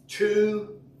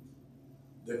to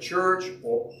the church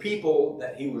or people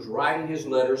that he was writing his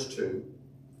letters to.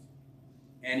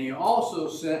 And he also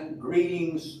sent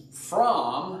greetings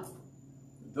from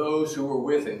those who were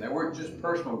with him. They weren't just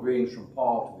personal greetings from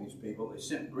Paul to these people. They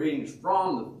sent greetings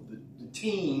from the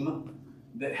team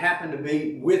that happened to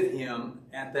be with him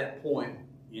at that point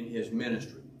in his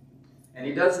ministry. And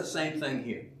he does the same thing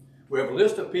here. We have a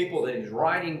list of people that he's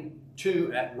writing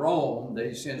to at Rome that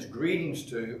he sends greetings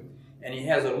to. And he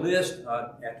has a list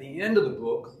at the end of the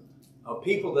book of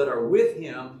people that are with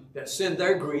him that send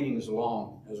their greetings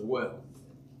along as well.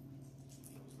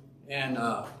 And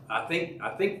I think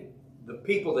the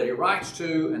people that he writes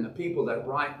to and the people that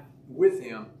write with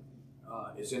him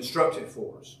is instructive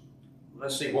for us.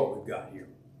 Let's see what we've got here.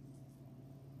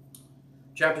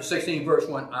 Chapter 16, verse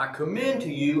 1. I commend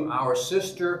to you our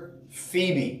sister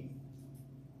Phoebe,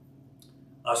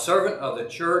 a servant of the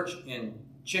church in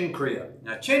Cenchrea.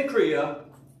 Now, Cenchrea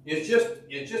is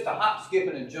just a hop, skip,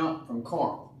 and a jump from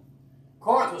Corinth.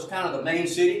 Corinth was kind of the main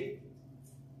city,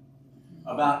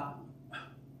 about,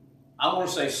 I want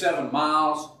to say 7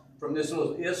 miles from this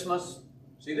little isthmus.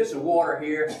 See, this is water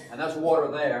here, and that's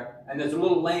water there, and there's a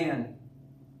little land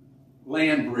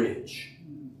bridge.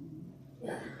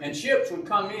 And ships would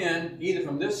come in either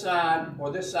from this side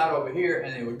or this side over here,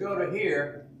 and they would go to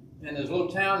here, and there's a little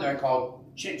town there called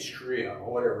Cenchrea,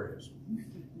 or whatever it is.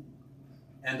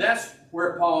 And that's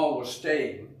where Paul was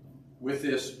staying with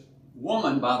this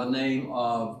woman by the name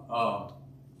of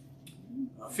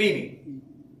Phoebe.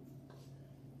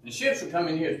 And ships would come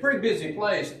in here. It's a pretty busy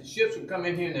place. Ships would come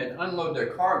in here and they'd unload their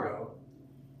cargo,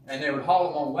 and they would haul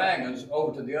them on wagons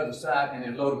over to the other side, and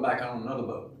they'd load them back on another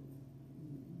boat.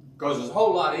 Because it's a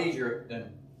whole lot easier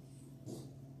than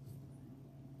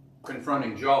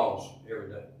confronting Jaws every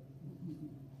day.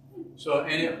 So,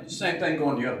 and the same thing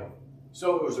going the other way.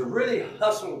 So it was a really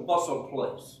hustle-bustle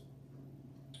place.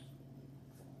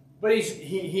 But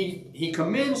he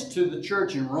commends to the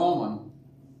church in Rome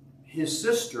his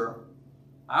sister,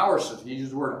 our sister, he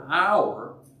used the word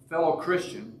our, fellow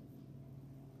Christian,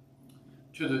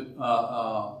 to the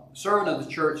servant of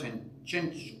the church in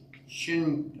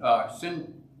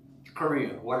Cenchrea,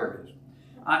 whatever it is.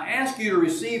 I ask you to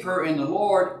receive her in the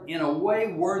Lord in a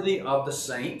way worthy of the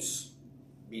saints.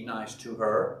 Be nice to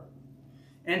her.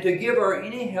 And to give her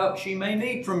any help she may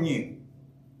need from you.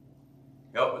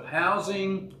 Help with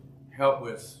housing, help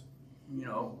with,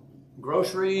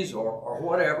 groceries or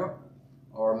whatever.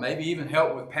 Or maybe even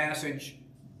help with passage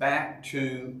back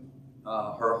to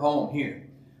her home here.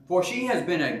 For she has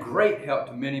been a great help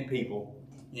to many people,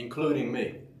 including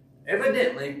me.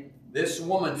 Evidently, this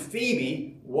woman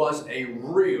Phoebe was a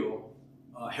real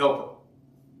helper.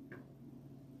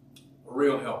 A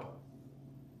real helper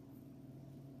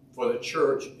for the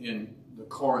church in the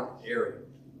Corinth area.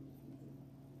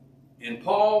 And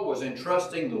Paul was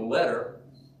entrusting the letter,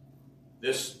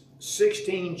 this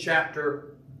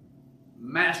 16-chapter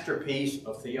masterpiece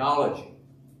of theology.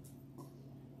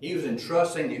 He was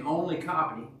entrusting the only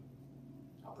copy,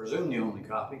 I presume the only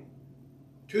copy,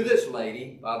 to this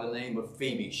lady by the name of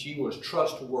Phoebe. She was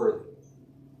trustworthy.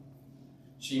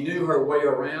 She knew her way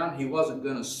around. He wasn't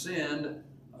going to send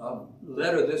a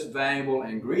letter this valuable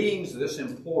and greetings this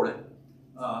important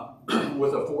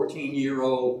with a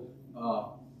 14-year-old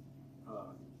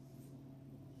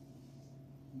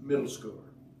middle schooler.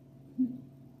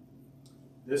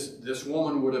 This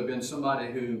woman would have been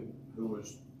somebody who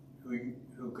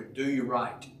could do you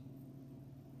right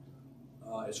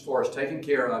as far as taking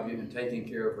care of you and taking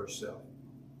care of herself.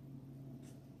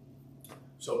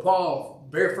 So Paul,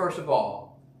 very first of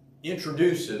all,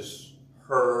 introduces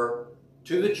her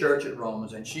to the church at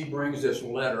Romans, and she brings this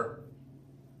letter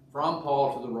from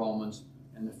Paul to the Romans.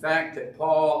 And the fact that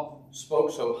Paul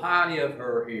spoke so highly of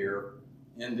her here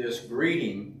in this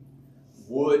greeting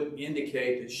would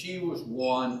indicate that she was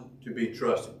one to be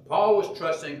trusted. Paul was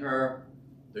trusting her.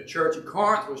 The church at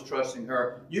Corinth was trusting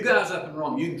her. You guys up in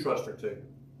Rome, you can trust her too.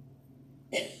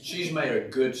 She's made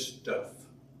of good stuff.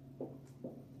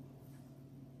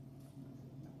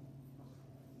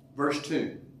 Verse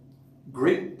 2.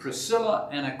 Greet Priscilla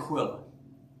and Aquila.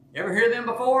 Ever hear them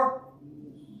before?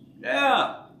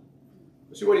 Yeah.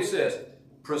 Let's see what he says.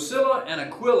 Priscilla and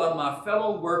Aquila, my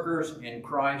fellow workers in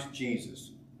Christ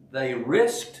Jesus. They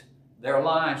risked their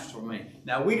lives for me.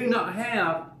 Now, we do not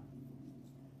have,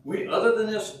 other than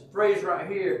this phrase right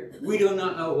here, we do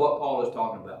not know what Paul is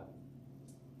talking about.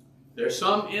 There's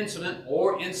some incident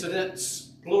or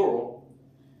incidents, plural,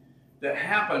 that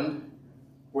happened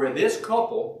where this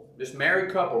couple, this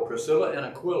married couple, Priscilla and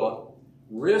Aquila,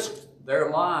 risked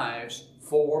their lives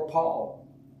for Paul.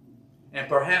 And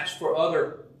perhaps for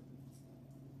other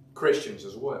Christians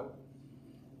as well.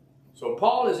 So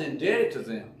Paul is indebted to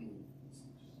them.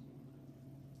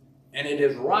 And it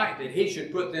is right that he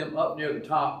should put them up near the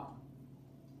top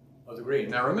of the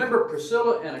greeting. Now remember,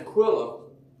 Priscilla and Aquila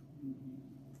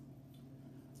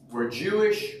were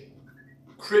Jewish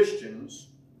Christians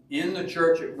in the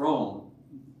church at Rome.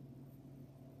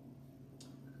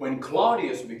 When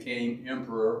Claudius became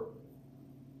emperor,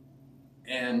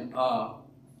 and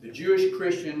the Jewish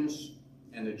Christians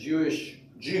and the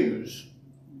Jews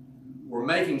were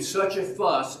making such a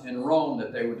fuss in Rome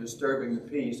that they were disturbing the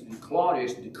peace, and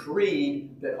Claudius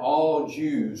decreed that all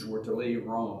Jews were to leave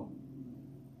Rome.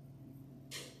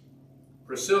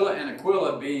 Priscilla and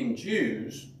Aquila, being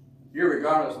Jews,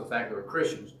 irregardless of the fact they were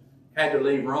Christians, had to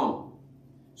leave Rome.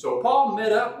 So Paul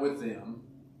met up with them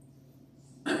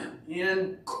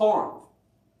in Corinth.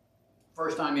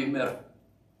 First time he met them.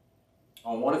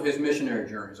 On one of his missionary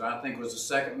journeys. I think it was the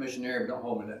second missionary, but don't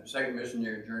hold me to that. Second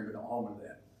missionary journey, but don't hold me to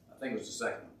that. I think it was the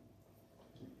second one.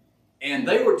 And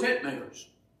they were tent makers.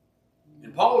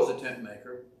 And Paul was a tent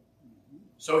maker.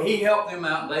 So he helped them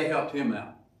out, and they helped him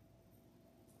out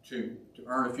to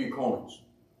earn a few coins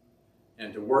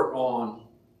and to work on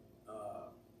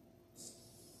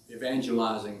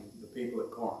evangelizing the people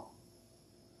at Corinth.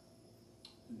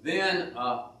 Then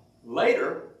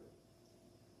later,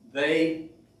 they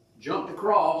jumped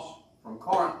across from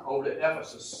Corinth over to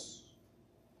Ephesus.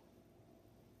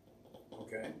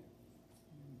 Okay.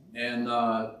 And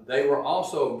they were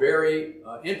also very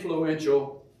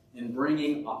influential in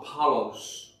bringing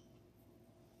Apollos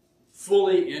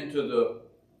fully into the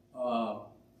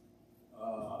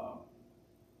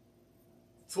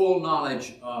full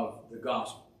knowledge of the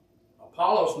gospel.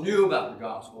 Apollos knew about the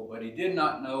gospel, but he did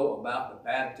not know about the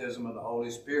baptism of the Holy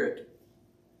Spirit.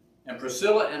 And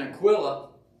Priscilla and Aquila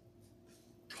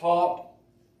taught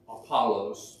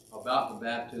Apollos about the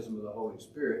baptism of the Holy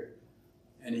Spirit,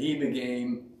 and he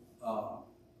became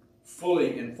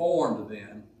fully informed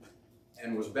then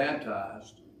and was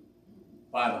baptized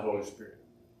by the Holy Spirit.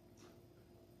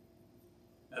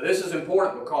 Now this is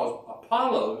important because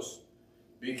Apollos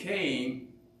became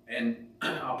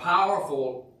a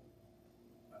powerful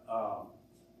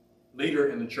leader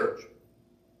in the church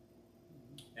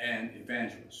and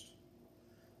evangelist.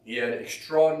 He had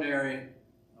extraordinary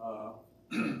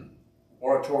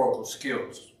oratorical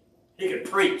skills. He could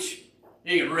preach.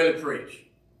 He could really preach.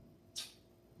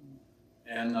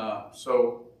 And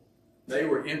so they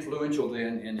were influential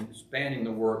then in expanding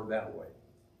the work that way.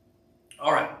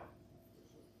 All right.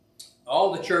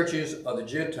 All the churches of the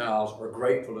Gentiles are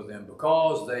grateful to them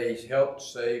because they helped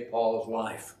save Paul's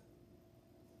life.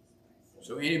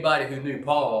 So anybody who knew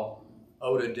Paul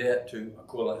owed a debt to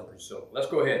Aquila and Priscilla. Let's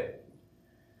go ahead.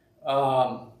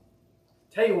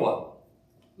 Tell you what.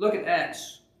 Look at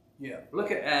Acts. Yeah, look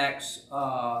at Acts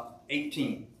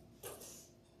 18.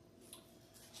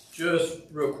 Just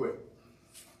real quick.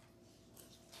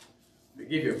 To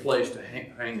give you a place to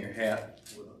hang your hat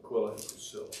with Aquila and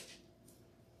Priscilla.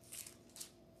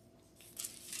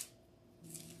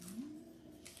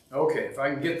 Okay, if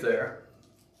I can get there.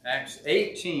 Acts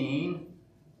 18,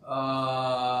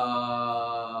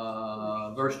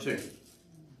 verse 2.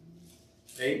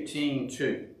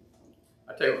 18:2.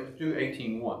 I tell you what, do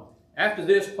 18:1. After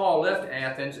this, Paul left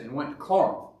Athens and went to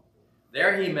Corinth.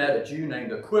 There he met a Jew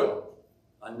named Aquila,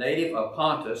 a native of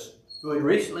Pontus, who had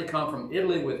recently come from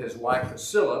Italy with his wife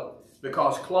Priscilla,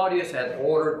 because Claudius had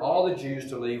ordered all the Jews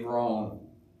to leave Rome.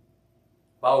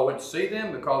 Paul went to see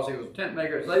them because he was a tent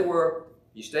maker as they were.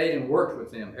 He stayed and worked with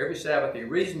them. Every Sabbath he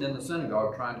reasoned in the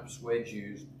synagogue, trying to persuade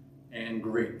Jews and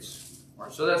Greeks. All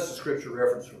right, so that's the scripture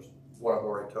reference for what I've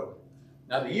already told you.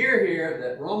 Now the year here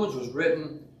that Romans was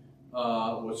written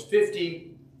was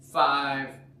 55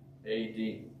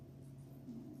 AD.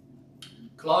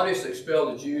 Claudius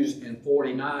expelled the Jews in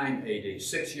 49 AD,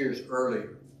 6 years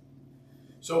earlier.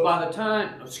 So by the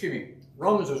time,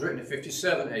 Romans was written in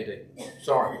 57 AD.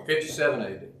 Sorry, 57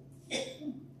 AD.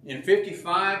 In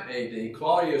 55 AD,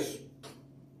 Claudius,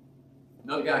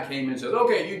 another guy came in and said,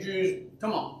 okay, you Jews,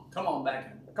 come on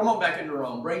back into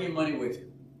Rome, bring your money with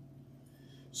you.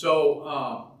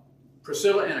 So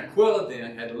Priscilla and Aquila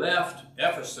then had left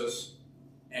Ephesus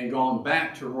and gone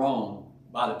back to Rome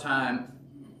by the time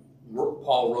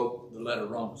Paul wrote the letter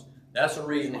of Romans. That's the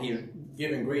reason he's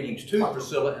giving greetings to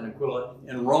Priscilla and Aquila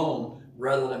in Rome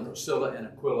rather than Priscilla and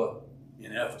Aquila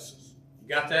in Ephesus. You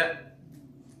got that?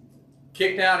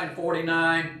 Kicked out in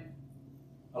 49,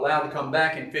 allowed to come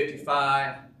back in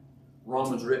 55,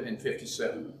 Romans written in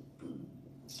 57.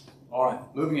 All right,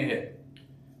 moving ahead.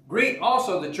 Greet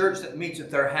also the church that meets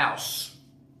at their house.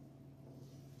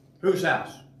 Whose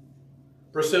house?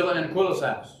 Priscilla and Aquila's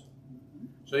house.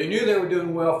 So you knew they were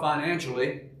doing well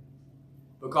financially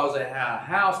because they had a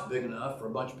house big enough for a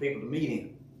bunch of people to meet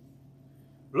in.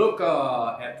 Look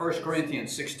at 1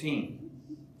 Corinthians 16.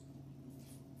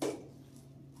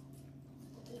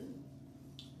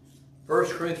 1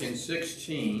 Corinthians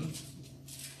 16.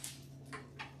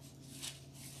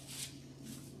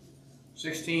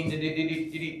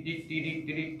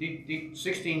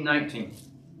 16:19.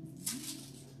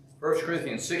 1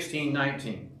 Corinthians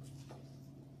 16:19.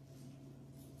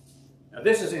 Now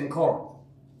this is in Corinth.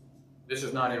 This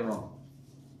is not in Rome.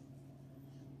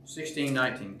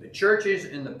 16:19. The churches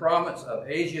in the province of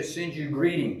Asia send you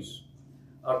greetings.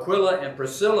 Aquila and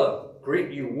Priscilla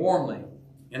greet you warmly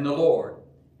in the Lord,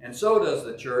 and so does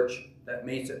the church that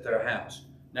meets at their house.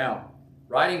 Now,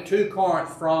 writing to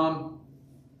Corinth from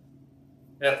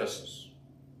Ephesus.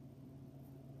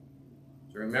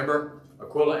 So remember,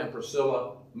 Aquila and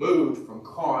Priscilla moved from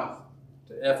Corinth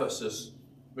to Ephesus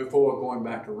before going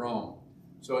back to Rome.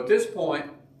 So at this point,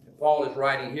 Paul is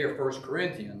writing here, 1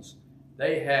 Corinthians,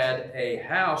 they had a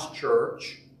house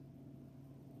church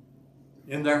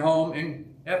in their home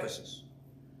in Ephesus.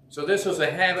 So this was a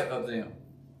habit of them,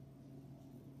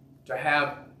 to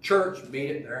have church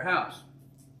meet at their house.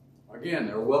 Again,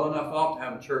 they were well enough off to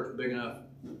have a church big enough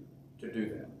to do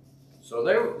that. So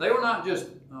they were not just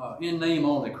in name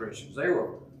only Christians. They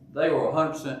were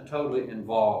 100% totally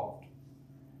involved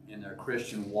in their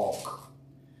Christian walk.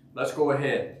 Let's go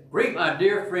ahead. Greet my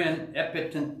dear friend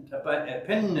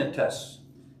Epaphras,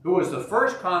 who was the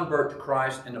first convert to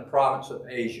Christ in the province of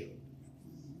Asia.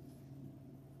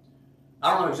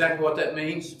 I don't know exactly what that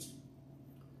means.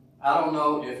 I don't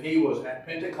know if he was at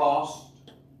Pentecost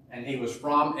and he was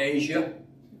from Asia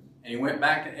and he went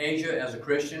back to Asia as a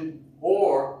Christian,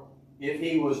 or if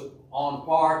he was on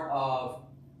part of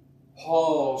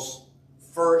Paul's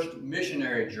first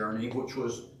missionary journey, which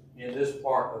was in this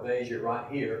part of Asia right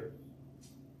here,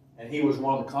 and he was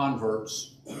one of the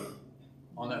converts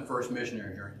on that first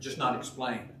missionary journey. Just not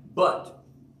explained. But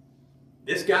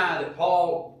this guy that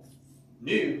Paul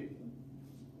knew,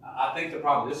 I think that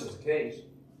probably this is the case,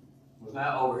 was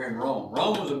now over here in Rome.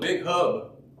 Rome was a big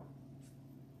hub.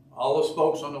 All those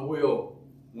folks on the wheel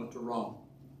went to Rome.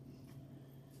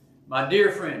 My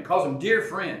dear friend, calls him dear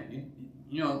friend.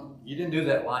 You know, you didn't do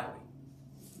that lightly.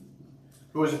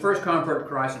 Who was the first convert to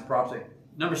Christ in prophecy.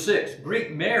 Number 6,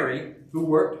 greet Mary, who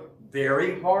worked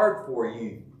very hard for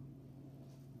you.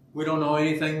 We don't know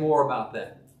anything more about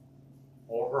that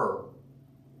or her.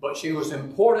 But she was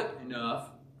important enough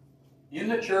in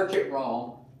the church at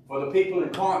Rome for the people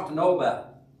in Corinth to know about it.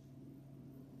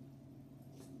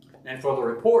 And for the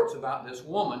reports about this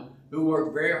woman who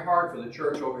worked very hard for the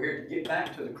church over here to get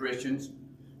back to the Christians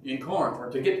in Corinth, or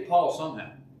to get to Paul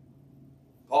somehow.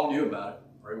 Paul knew about it,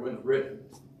 or he wouldn't have written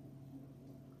it.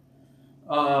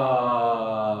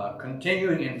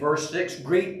 Continuing in verse 6,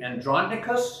 greet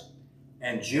Andronicus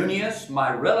and Junius,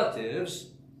 my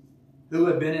relatives, who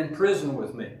have been in prison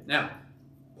with me. Now,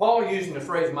 Paul using the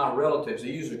phrase my relatives,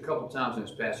 he used it a couple times in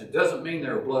this passage. It doesn't mean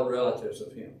they were blood relatives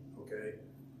of him, okay?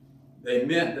 They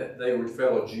meant that they were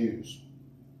fellow Jews.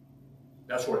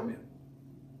 That's what it meant.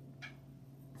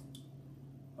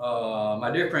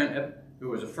 My dear friend, who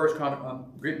was the first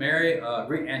greet Mary,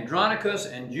 greet Andronicus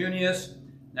and Junius.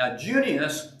 Now,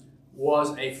 Junius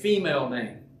was a female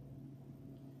name.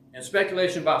 And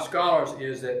speculation by scholars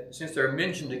is that since they're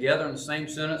mentioned together in the same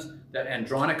sentence, that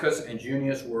Andronicus and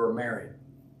Junius were married.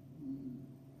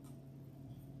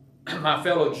 My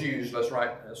fellow Jews, let's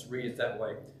read it that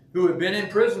way, who had been in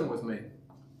prison with me.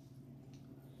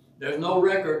 There's no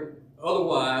record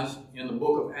otherwise in the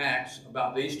book of Acts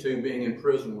about these two being in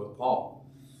prison with Paul.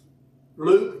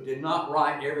 Luke did not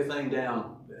write everything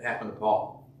down that happened to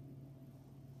Paul.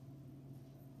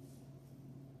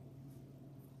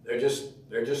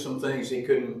 There are just some things he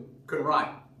couldn't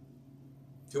write.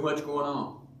 Too much going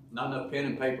on. Not enough pen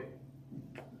and paper.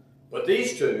 But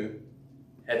these two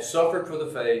had suffered for the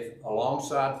faith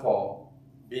alongside Paul,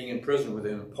 being in prison with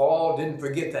him. Paul didn't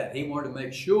forget that. He wanted to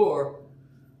make sure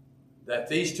that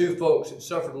these two folks that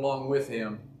suffered along with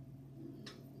him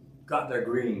got their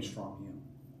greetings from him.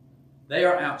 They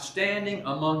are outstanding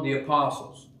among the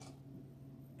apostles,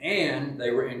 and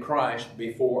they were in Christ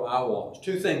before I was.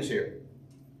 Two things here.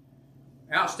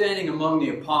 Outstanding among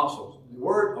the apostles. The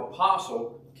word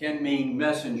apostle can mean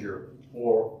messenger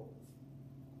or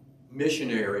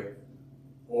missionary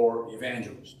or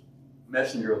evangelist,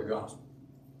 messenger of the gospel.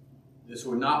 This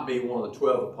would not be one of the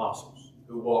 12 apostles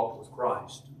who walked with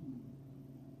Christ.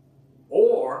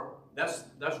 Or, that's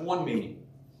one meaning.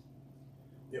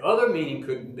 The other meaning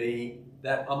could be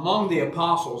that among the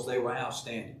apostles they were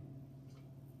outstanding.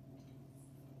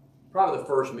 Probably the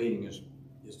first meaning is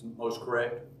the most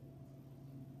correct.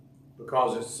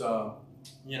 Because it's,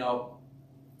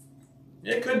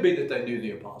 it could be that they knew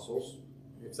the apostles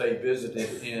if they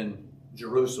visited in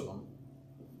Jerusalem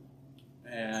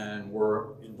and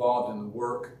were involved in the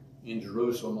work in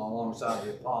Jerusalem alongside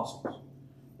the apostles.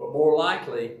 But more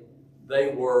likely,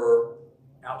 they were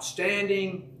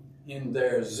outstanding in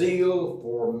their zeal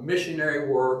for missionary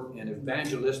work and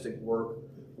evangelistic work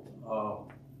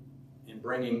in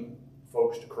bringing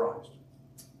folks to Christ.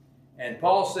 And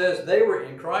Paul says they were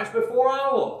in Christ before I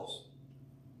was.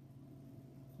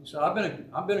 He said, I've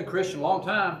been a Christian a long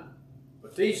time,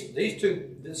 but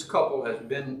this couple has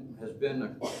been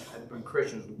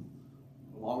Christians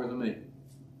longer than me.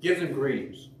 Give them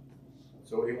greetings.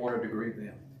 So he wanted to greet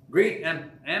them. Greet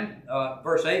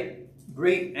verse 8.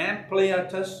 Greet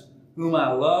Ampliatus, whom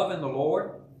I love in the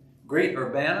Lord. Greet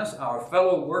Urbanus, our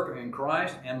fellow worker in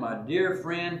Christ, and my dear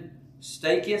friend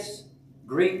Stachys.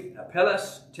 Greet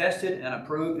Apelles, tested and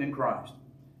approved in Christ.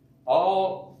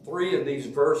 All three of these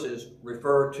verses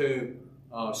refer to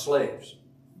slaves.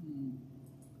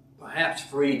 Perhaps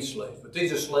freed slaves, but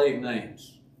these are slave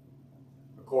names,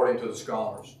 according to the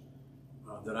scholars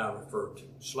that I referred to.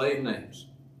 Slave names.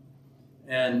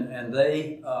 And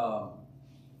they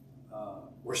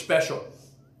were special.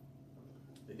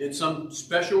 They did some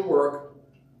special work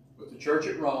with the church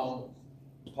at Rome.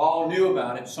 Paul knew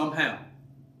about it somehow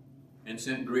and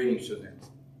sent greetings to them.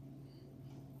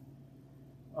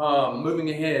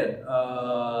 Moving ahead,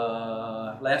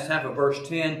 last half of verse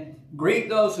 10. Greet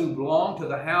those who belong to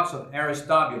the house of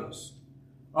Aristobulus.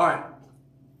 All right,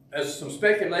 there's some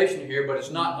speculation here, but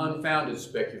it's not unfounded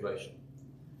speculation.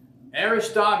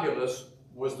 Aristobulus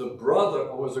was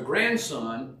the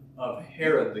grandson of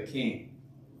Herod the king.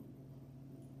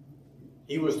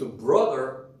 He was the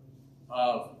brother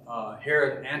of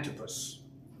Herod Antipas.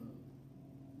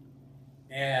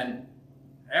 And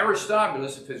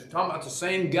Aristobulus, if it's talking about the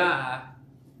same guy,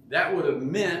 that would have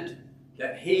meant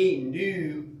that he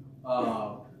knew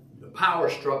the power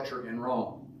structure in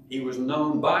Rome. He was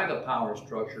known by the power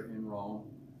structure in Rome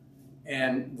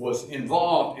and was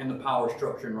involved in the power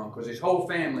structure in Rome because his whole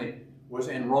family was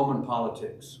in Roman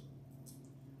politics.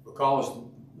 Because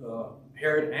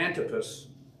Herod Antipas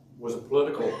was a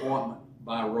political appointment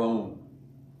by Rome.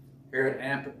 Herod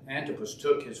Antipas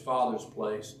took his father's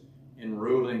place in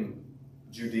ruling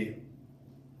Judea.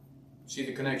 See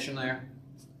the connection there?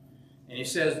 And he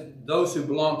says, those who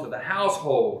belong to the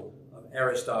household of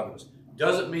Aristobulus.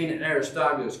 Doesn't mean that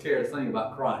Aristobulus cared a thing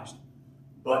about Christ.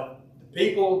 But the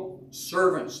people, the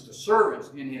servants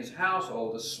in his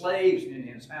household, the slaves in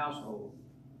his household,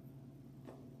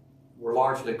 were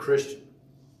largely Christian.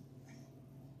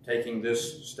 Taking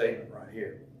this statement right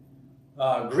here.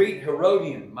 Greet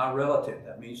Herodian, my relative.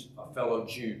 That means a fellow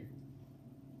Jew.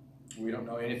 We don't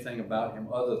know anything about him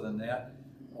other than that,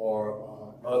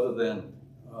 or other than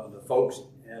the folks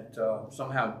that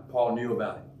somehow Paul knew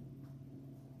about him.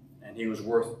 And he was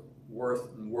worth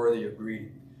and worthy of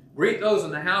greeting. Greet those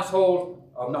in the household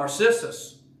of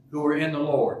Narcissus who are in the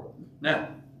Lord. Now,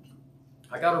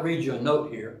 I got to read you a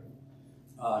note here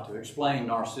to explain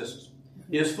Narcissus.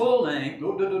 His full name,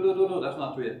 that's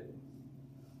not it.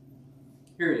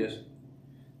 Here it is.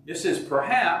 This is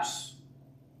perhaps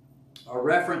a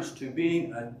reference to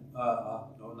being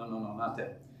no, not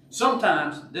that.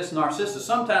 Sometimes, this Narcissus,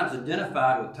 sometimes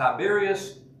identified with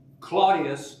Tiberius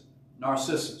Claudius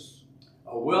Narcissus,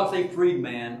 a wealthy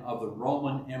freedman of the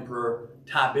Roman Emperor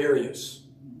Tiberius.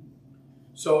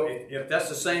 So if that's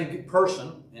the same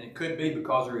person, and it could be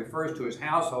because it refers to his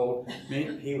household,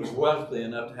 meaning he was wealthy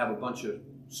enough to have a bunch of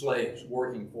slaves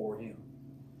working for him.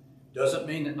 Doesn't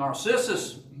mean that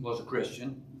Narcissus was a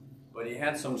Christian, but he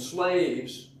had some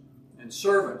slaves and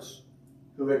servants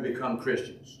who had become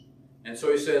Christians. And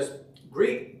so he says,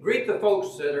 greet the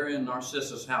folks that are in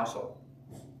Narcissus' household.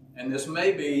 And this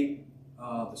may be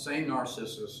the same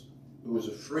Narcissus who was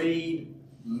a freed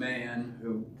man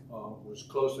who was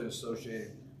closely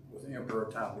associated with Emperor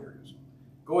Tiberius.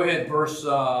 Go ahead, verse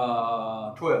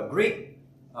 12. Greet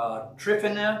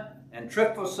Tryphena and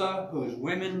Tryphosa,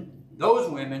 those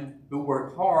women who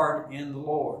work hard in the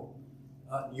Lord.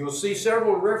 You'll see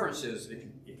several references.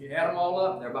 If you add them all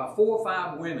up, there are about 4 or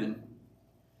 5 women.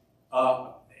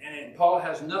 And Paul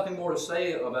has nothing more to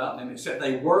say about them except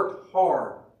they worked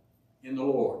hard in the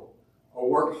Lord. Or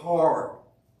worked hard.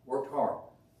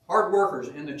 Hard workers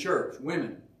in the church,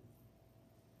 women.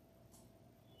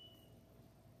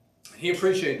 He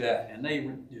appreciated that, and they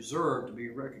deserve to be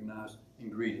recognized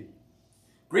and greeted.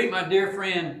 Greet my dear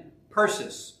friend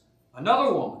Persis,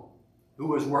 another woman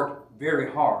who has worked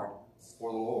very hard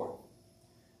for the Lord.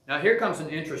 Now here comes an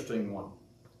interesting one.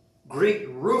 Greet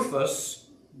Rufus,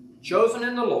 chosen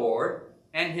in the Lord,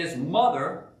 and his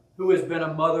mother, who has been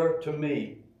a mother to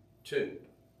me too,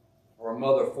 or a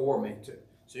mother for me too.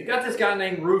 So you got this guy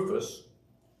named Rufus,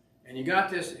 and you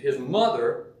got his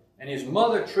mother, and his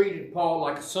mother treated Paul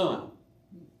like a son.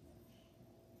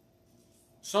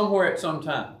 Somewhere at some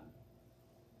time.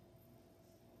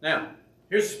 Now,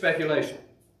 here's a speculation.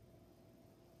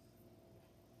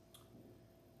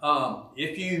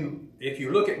 If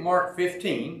you look at Mark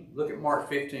 15, look at Mark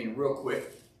 15 real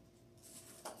quick.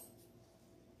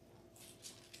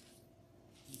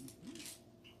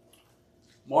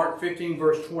 Mark 15,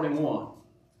 verse 21.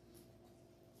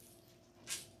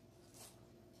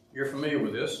 You're familiar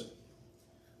with this.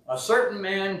 A certain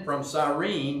man from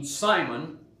Cyrene,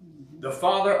 Simon, the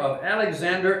father of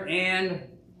Alexander and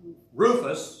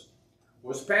Rufus,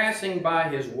 was passing by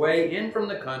his way in from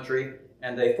the country,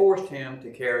 and they forced him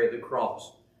to carry the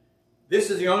cross. This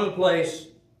is the only place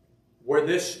where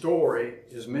this story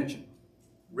is mentioned.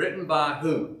 Written by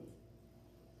who?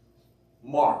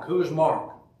 Mark. Who is Mark?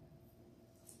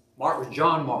 Mark was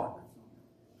John Mark.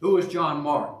 Who is John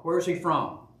Mark? Where is he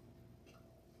from?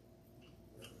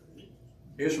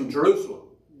 He was from Jerusalem.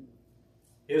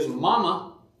 His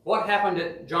mama, what happened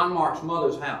at John Mark's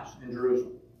mother's house in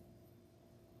Jerusalem?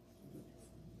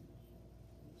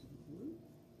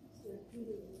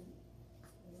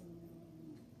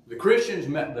 The Christians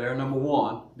met there, number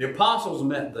one. The apostles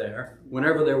met there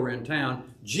whenever they were in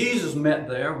town. Jesus met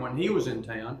there when he was in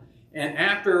town. And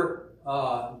after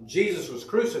Jesus was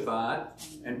crucified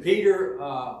and Peter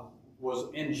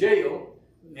was in jail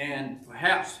and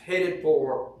perhaps headed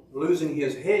for losing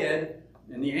his head,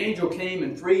 and the angel came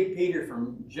and freed Peter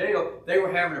from jail, they were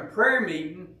having a prayer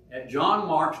meeting at John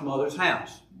Mark's mother's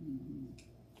house.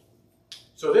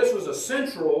 So this was a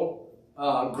central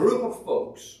group of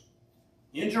folks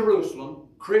in Jerusalem,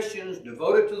 Christians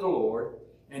devoted to the Lord,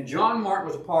 and John Mark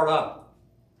was a part of it.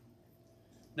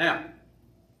 Now,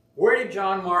 where did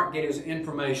John Mark get his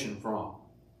information from?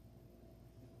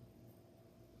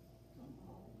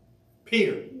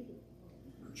 Peter.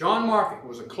 John Mark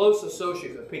was a close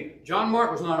associate of Peter. John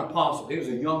Mark was not an apostle. He was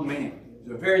a young man. He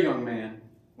was a very young man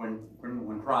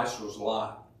when Christ was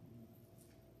alive.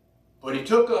 But he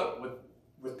took up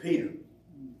with Peter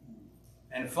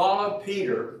and followed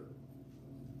Peter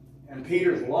and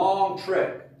Peter's long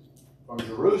trek from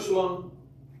Jerusalem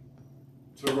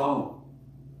to Rome.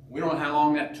 We don't know how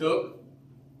long that took.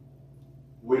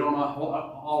 We don't know what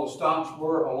all the stops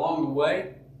were along the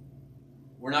way.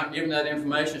 We're not given that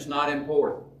information. It's not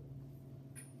important.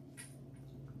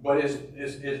 But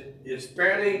it's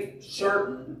fairly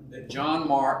certain that John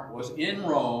Mark was in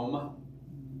Rome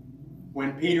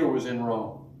when Peter was in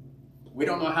Rome. We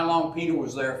don't know how long Peter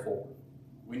was there for.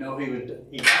 We know he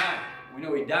died. We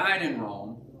know he died in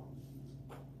Rome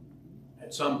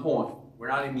at some point. We're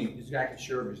not even exactly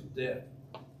sure of his death.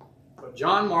 But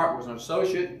John Mark was an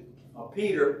associate of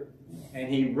Peter, and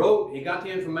he got the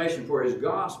information for his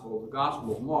gospel, the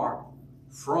Gospel of Mark,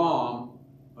 from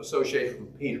association from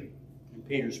Peter. And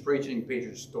Peter's preaching,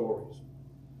 Peter's stories.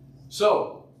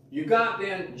 So, you got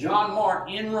then John Mark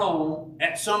in Rome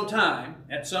at some time,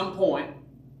 at some point.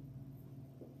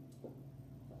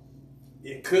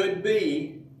 It could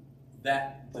be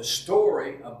that the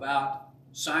story about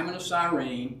Simon of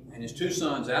Cyrene and his 2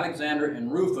 sons, Alexander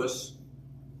and Rufus,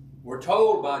 were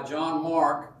told by John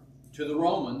Mark to the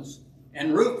Romans,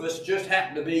 and Rufus just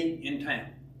happened to be in town.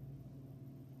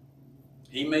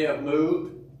 He may have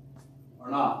moved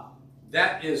or not.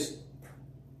 That is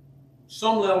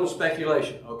some level of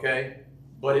speculation, okay?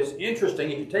 But it's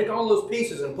interesting. If you take all those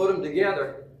pieces and put them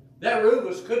together, that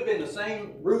Rufus could have been the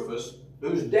same Rufus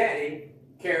whose daddy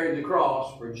carried the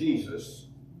cross for Jesus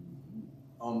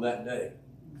on that day.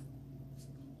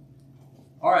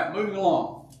 All right, moving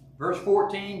along. verse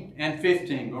 14 and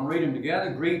 15. We're going to read them together.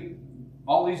 Greet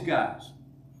all these guys.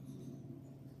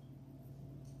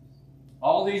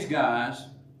 All these guys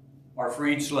are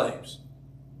freed slaves,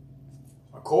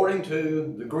 according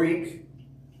to the Greek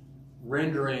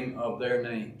rendering of their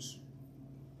names.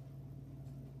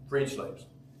 Freed slaves.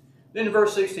 Then in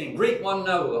verse 16, greet one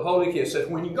another with a holy kiss. It says,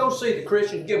 when you go see the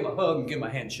Christians, give them a hug and give them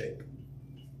a handshake.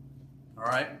 All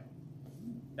right?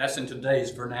 That's in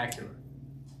today's vernacular.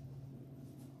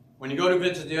 When you go to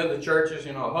visit the other churches,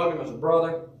 hug them as a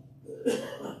brother,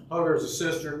 hug her as a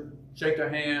sister, shake their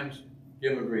hands,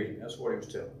 give them a greeting. That's what he was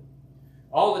telling.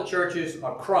 All the churches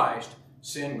of Christ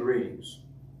send greetings.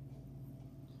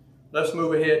 Let's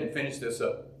move ahead and finish this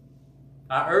up.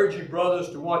 I urge you, brothers,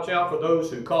 to watch out for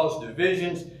those who cause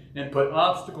divisions and put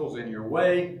obstacles in your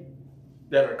way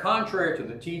that are contrary to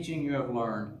the teaching you have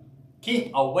learned.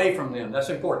 Keep away from them. That's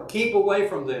important. Keep away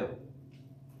from them.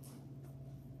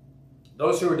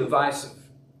 Those who are divisive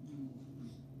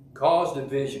cause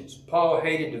divisions. Paul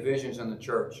hated divisions in the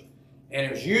church. And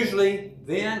it was usually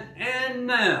then and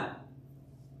now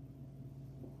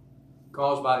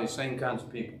caused by these same kinds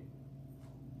of people.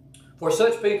 For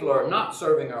such people are not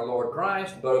serving our Lord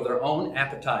Christ, but of their own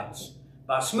appetites.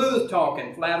 By smooth talk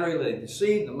and flattery, they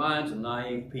deceive the minds of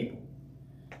naive people.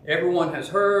 Everyone has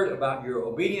heard about your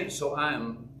obedience, so I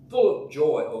am full of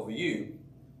joy over you.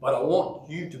 But I want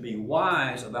you to be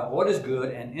wise about what is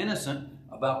good and innocent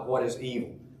about what is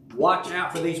evil. Watch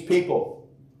out for these people.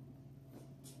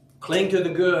 Cling to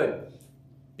the good.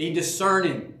 Be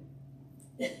discerning.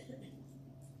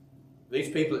 These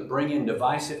people that bring in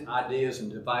divisive ideas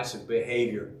and divisive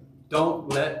behavior, don't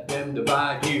let them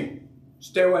divide you.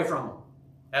 Stay away from them.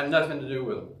 Have nothing to do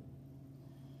with them.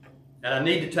 And I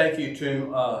need to take you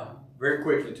to, very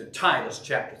quickly, to Titus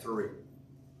chapter 3.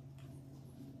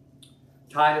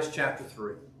 Titus chapter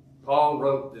 3. Paul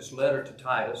wrote this letter to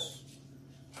Titus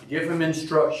to give him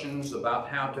instructions about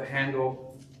how to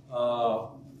handle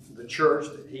the church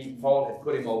that Paul had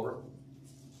put him over,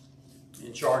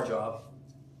 in charge of.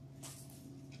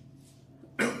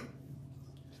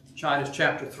 Titus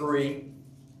chapter 3.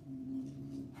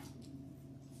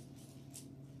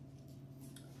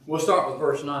 We'll start with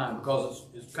verse 9 because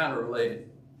it's kind of related.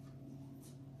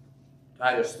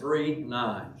 Titus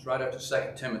 3:9. It's right after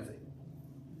 2 Timothy.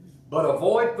 But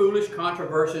avoid foolish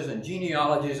controversies and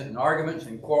genealogies and arguments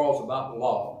and quarrels about the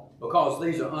law, because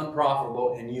these are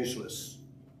unprofitable and useless.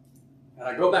 And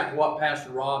I go back to what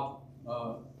Pastor Rob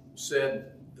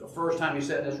said the first time he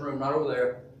sat in this room, right over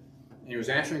there, and he was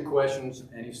answering questions,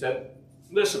 and he said,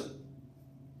 listen,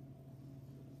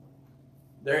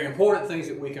 there are important things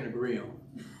that we can agree on.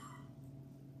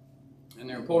 And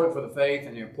they're important for the faith,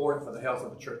 and they're important for the health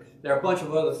of the church. There are a bunch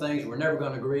of other things we're never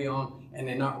going to agree on, and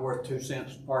they're not worth 2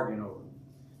 cents arguing over.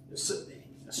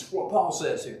 That's what Paul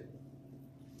says here.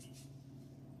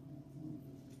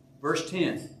 Verse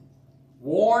 10.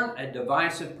 Warn a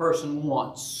divisive person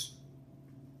once,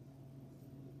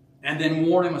 and then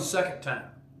warn him a second time.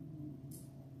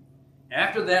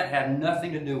 After that, have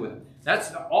nothing to do with it. That's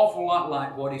an awful lot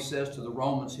like what he says to the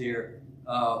Romans here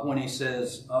when he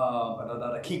says,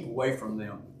 keep away from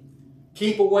them.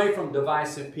 Keep away from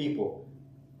divisive people.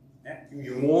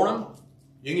 You warn them.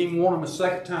 You can even warn them a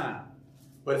second time.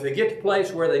 But if they get to a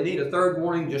place where they need a third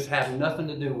warning, just have nothing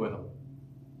to do with them.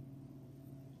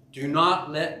 Do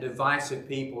not let divisive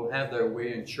people have their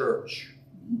way in church.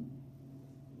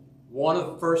 One of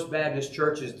the First Baptist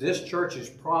churches, this church's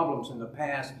problems in the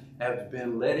past have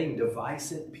been letting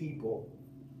divisive people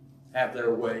have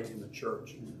their way in the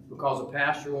church. Because the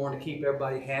pastor wanted to keep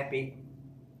everybody happy,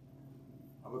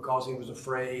 or because he was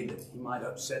afraid that he might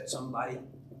upset somebody,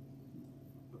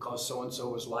 because so-and-so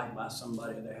was liked by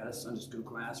somebody, they had a Sunday school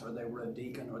class, or they were a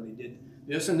deacon, or they did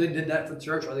this and they did that for the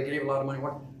church, or they gave a lot of money.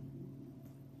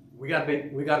 We got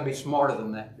to be smarter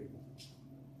than that, people.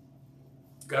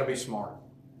 We've got to be smarter.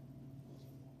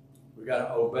 We've got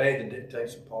to obey the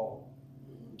dictates of Paul.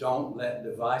 Don't let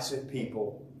divisive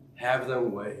people have their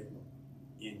way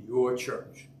in your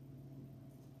church.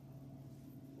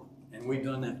 And we've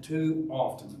done that too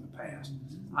often in the past.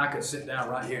 I could sit down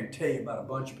right here and tell you about a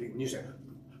bunch of people, and you say,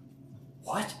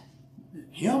 what?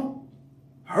 Him?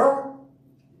 Her?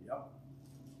 Yep.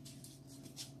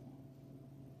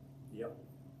 Yep.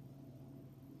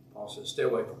 Paul says, stay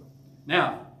away from it.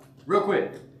 Now, real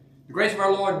quick. The grace of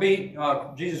our Lord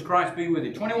Jesus Christ be with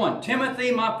you. 21.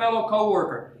 Timothy, my fellow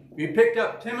co-worker. He picked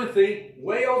up Timothy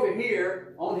way over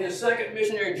here on his second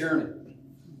missionary journey.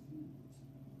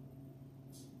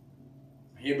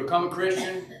 He had become a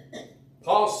Christian.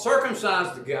 Paul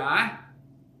circumcised the guy.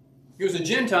 He was a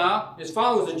Gentile. His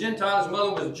father was a Gentile. His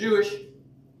mother was Jewish.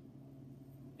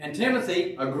 And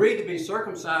Timothy agreed to be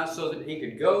circumcised so that he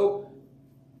could go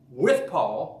with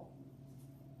Paul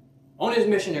on his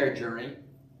missionary journey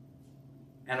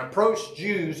and approach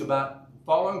Jews about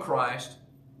following Christ,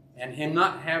 and him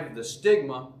not have the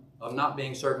stigma of not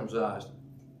being circumcised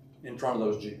in front of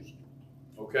those Jews.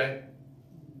 Okay?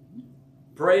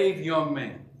 Brave young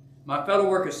man. My fellow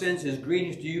worker sends his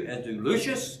greetings to you, as do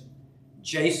Lucius,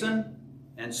 Jason,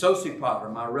 and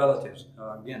Sosipater, my relatives.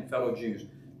 Again, fellow Jews.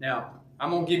 Now, I'm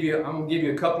going to give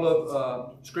you a couple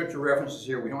of scripture references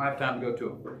here. We don't have time to go to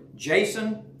them.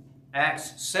 Jason,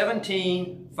 Acts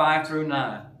 17, 5 through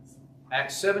 9.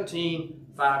 Acts 17,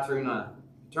 5 through 9.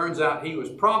 Turns out he was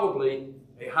probably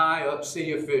a high-up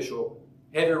city official,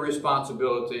 heavy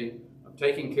responsibility of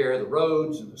taking care of the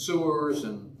roads and the sewers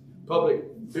and public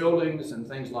buildings and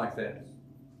things like that.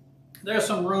 There's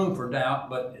some room for doubt,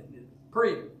 but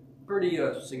pretty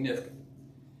significant.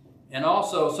 And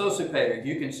also Sosipater,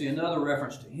 you can see another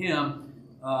reference to him,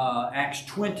 Acts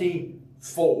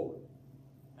 24.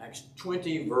 Acts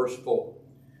 20, verse 4.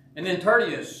 And then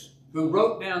Tertius, who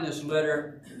wrote down this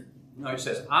letter, he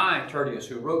says, I, Tertius,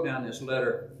 who wrote down this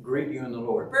letter, greet you in the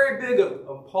Lord. Very big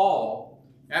of Paul,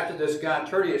 after this guy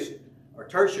Tertius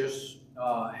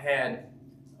had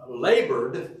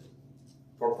labored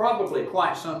for probably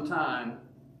quite some time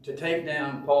to take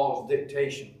down Paul's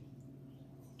dictation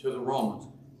to the Romans.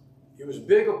 It was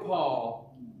big of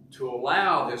Paul to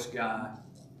allow this guy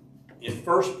in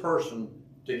first person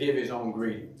to give his own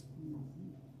greeting.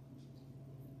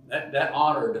 That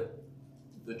honored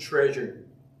the treasured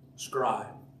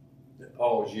scribe that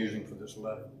Paul was using for this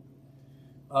letter.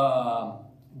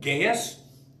 Gaius,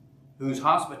 whose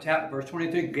hospitality, verse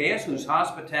 23, Gaius, whose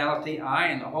hospitality I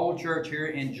and the whole church here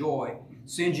enjoy,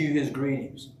 sends you his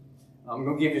greetings. I'm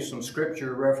going to give you some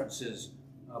scripture references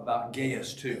about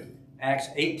Gaius too. Acts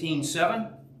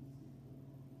 18:7,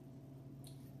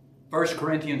 1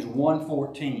 Corinthians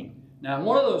 1:14. Now in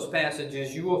one of those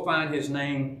passages you will find his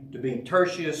name to be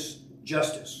Tertius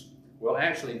Justus. Well,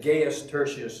 actually Gaius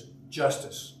Tertius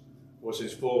Justus was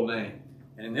his full name.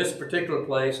 And in this particular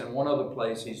place and one other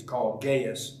place he's called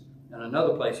Gaius, and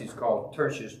another place he's called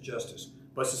Tertius Justus.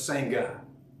 But it's the same guy.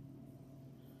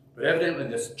 But evidently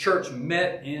this church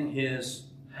met in his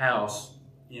house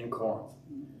in Corinth.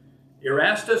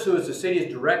 Erastus, who is the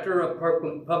city's director of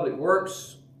public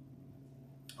works.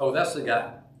 Oh, that's the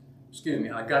guy. Excuse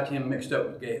me, I got him mixed up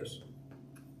with Gaius.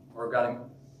 Or got him.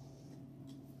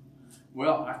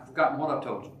 Well, I've forgotten what I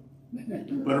told you.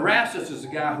 But Erastus is the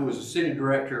guy who was the city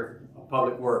director of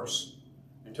public works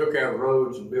and took care of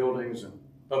roads and buildings and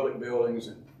public buildings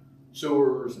and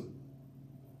sewers and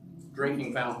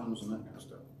drinking fountains and that kind of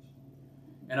stuff.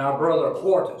 And our brother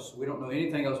Quartus, we don't know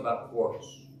anything else about Quartus.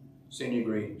 Send you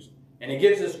greetings. And he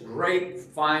gives this great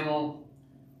final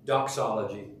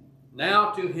doxology.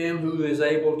 Now to him who is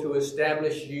able to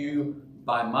establish you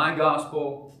by my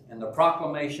gospel and the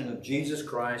proclamation of Jesus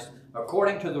Christ,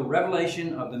 according to the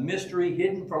revelation of the mystery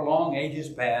hidden for long ages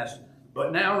past,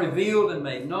 but now revealed and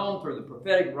made known through the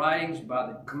prophetic writings by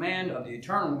the command of the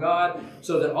eternal God,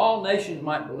 so that all nations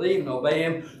might believe and obey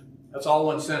him. That's all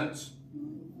one sentence.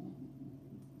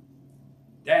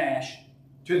 Dash.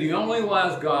 To the only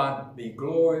wise God be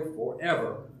glory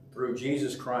forever through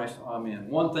Jesus Christ. Amen.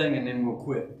 One thing and then we'll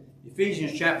quit.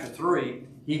 Ephesians chapter 3,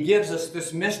 he gives us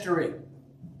this mystery.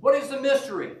 What is the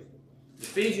mystery?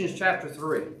 Ephesians chapter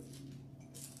 3.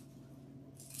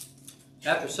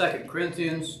 After 2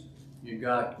 Corinthians, you've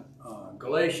got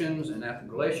Galatians, and after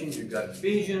Galatians, you've got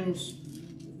Ephesians.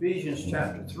 Ephesians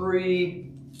chapter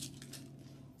 3.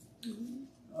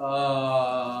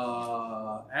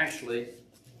 Actually,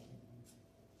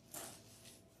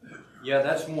 yeah,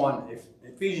 that's one.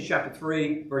 Ephesians chapter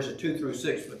 3, verses 2 through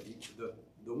 6. But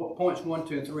the points 1,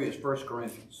 2, 3 is 1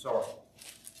 Corinthians. Sorry.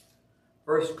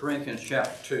 1 Corinthians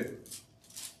chapter 2.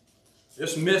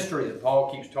 This mystery that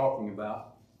Paul keeps talking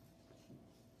about.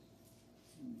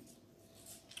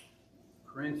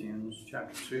 Corinthians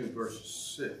chapter 2,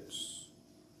 verse 6.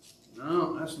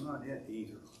 No, that's not it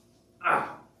either.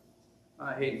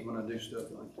 I hate it when I do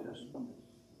stuff like this.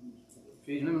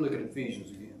 Let me look at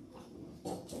Ephesians again.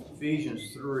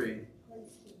 Ephesians 3.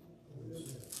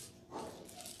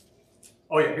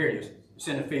 Oh yeah, here it is. It's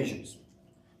in Ephesians.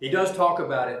 He does talk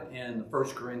about it in 1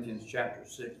 Corinthians chapter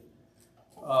 6.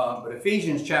 But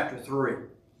Ephesians chapter 3,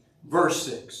 verse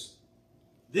 6.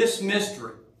 This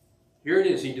mystery, here it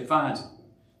is, he defines it.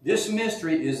 This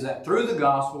mystery is that through the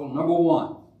gospel, number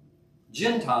one,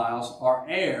 Gentiles are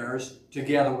heirs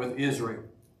together with Israel.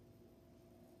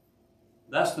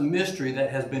 That's the mystery that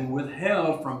has been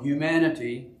withheld from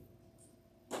humanity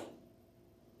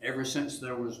ever since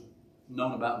there was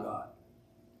known about God.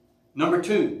 Number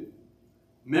 2,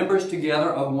 members together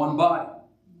of one body.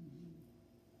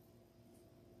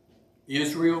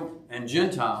 Israel and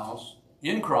Gentiles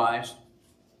in Christ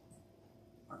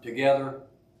are together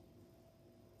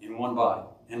in one body.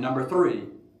 And number 3,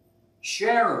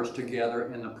 sharers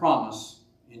together in the promise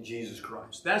in Jesus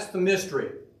Christ. That's the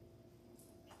mystery.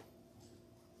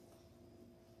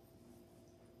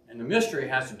 And the mystery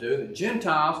has to do that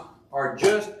Gentiles are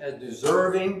just as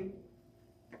deserving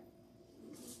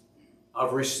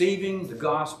of receiving the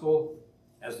gospel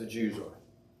as the Jews are.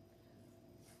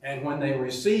 And when they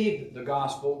receive the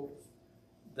gospel,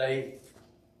 they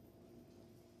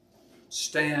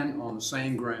stand on the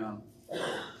same ground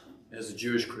as the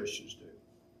Jewish Christians do.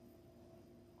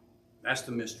 That's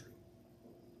the mystery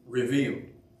revealed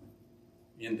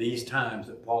in these times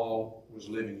that Paul was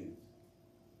living in.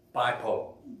 By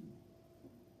Paul.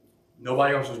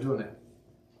 Nobody else was doing that.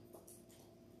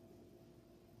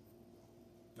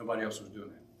 Nobody else was doing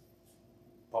that.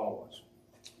 Paul was.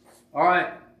 All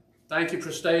right. Thank you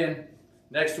for staying.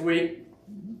 Next week,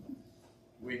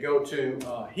 we go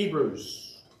to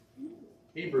Hebrews.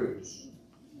 Hebrews.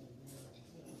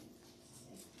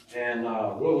 And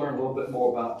we'll learn a little bit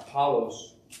more about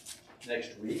Apollos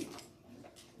next week,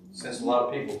 since a lot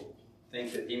of people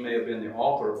think that he may have been the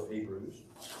author of Hebrews.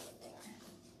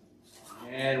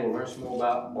 And we'll learn some more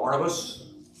about Barnabas,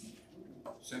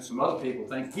 since some other people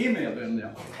think he may have been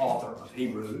the author of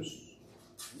Hebrews.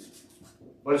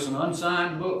 But it's an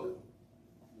unsigned book.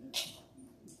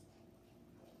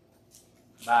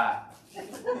 Bye.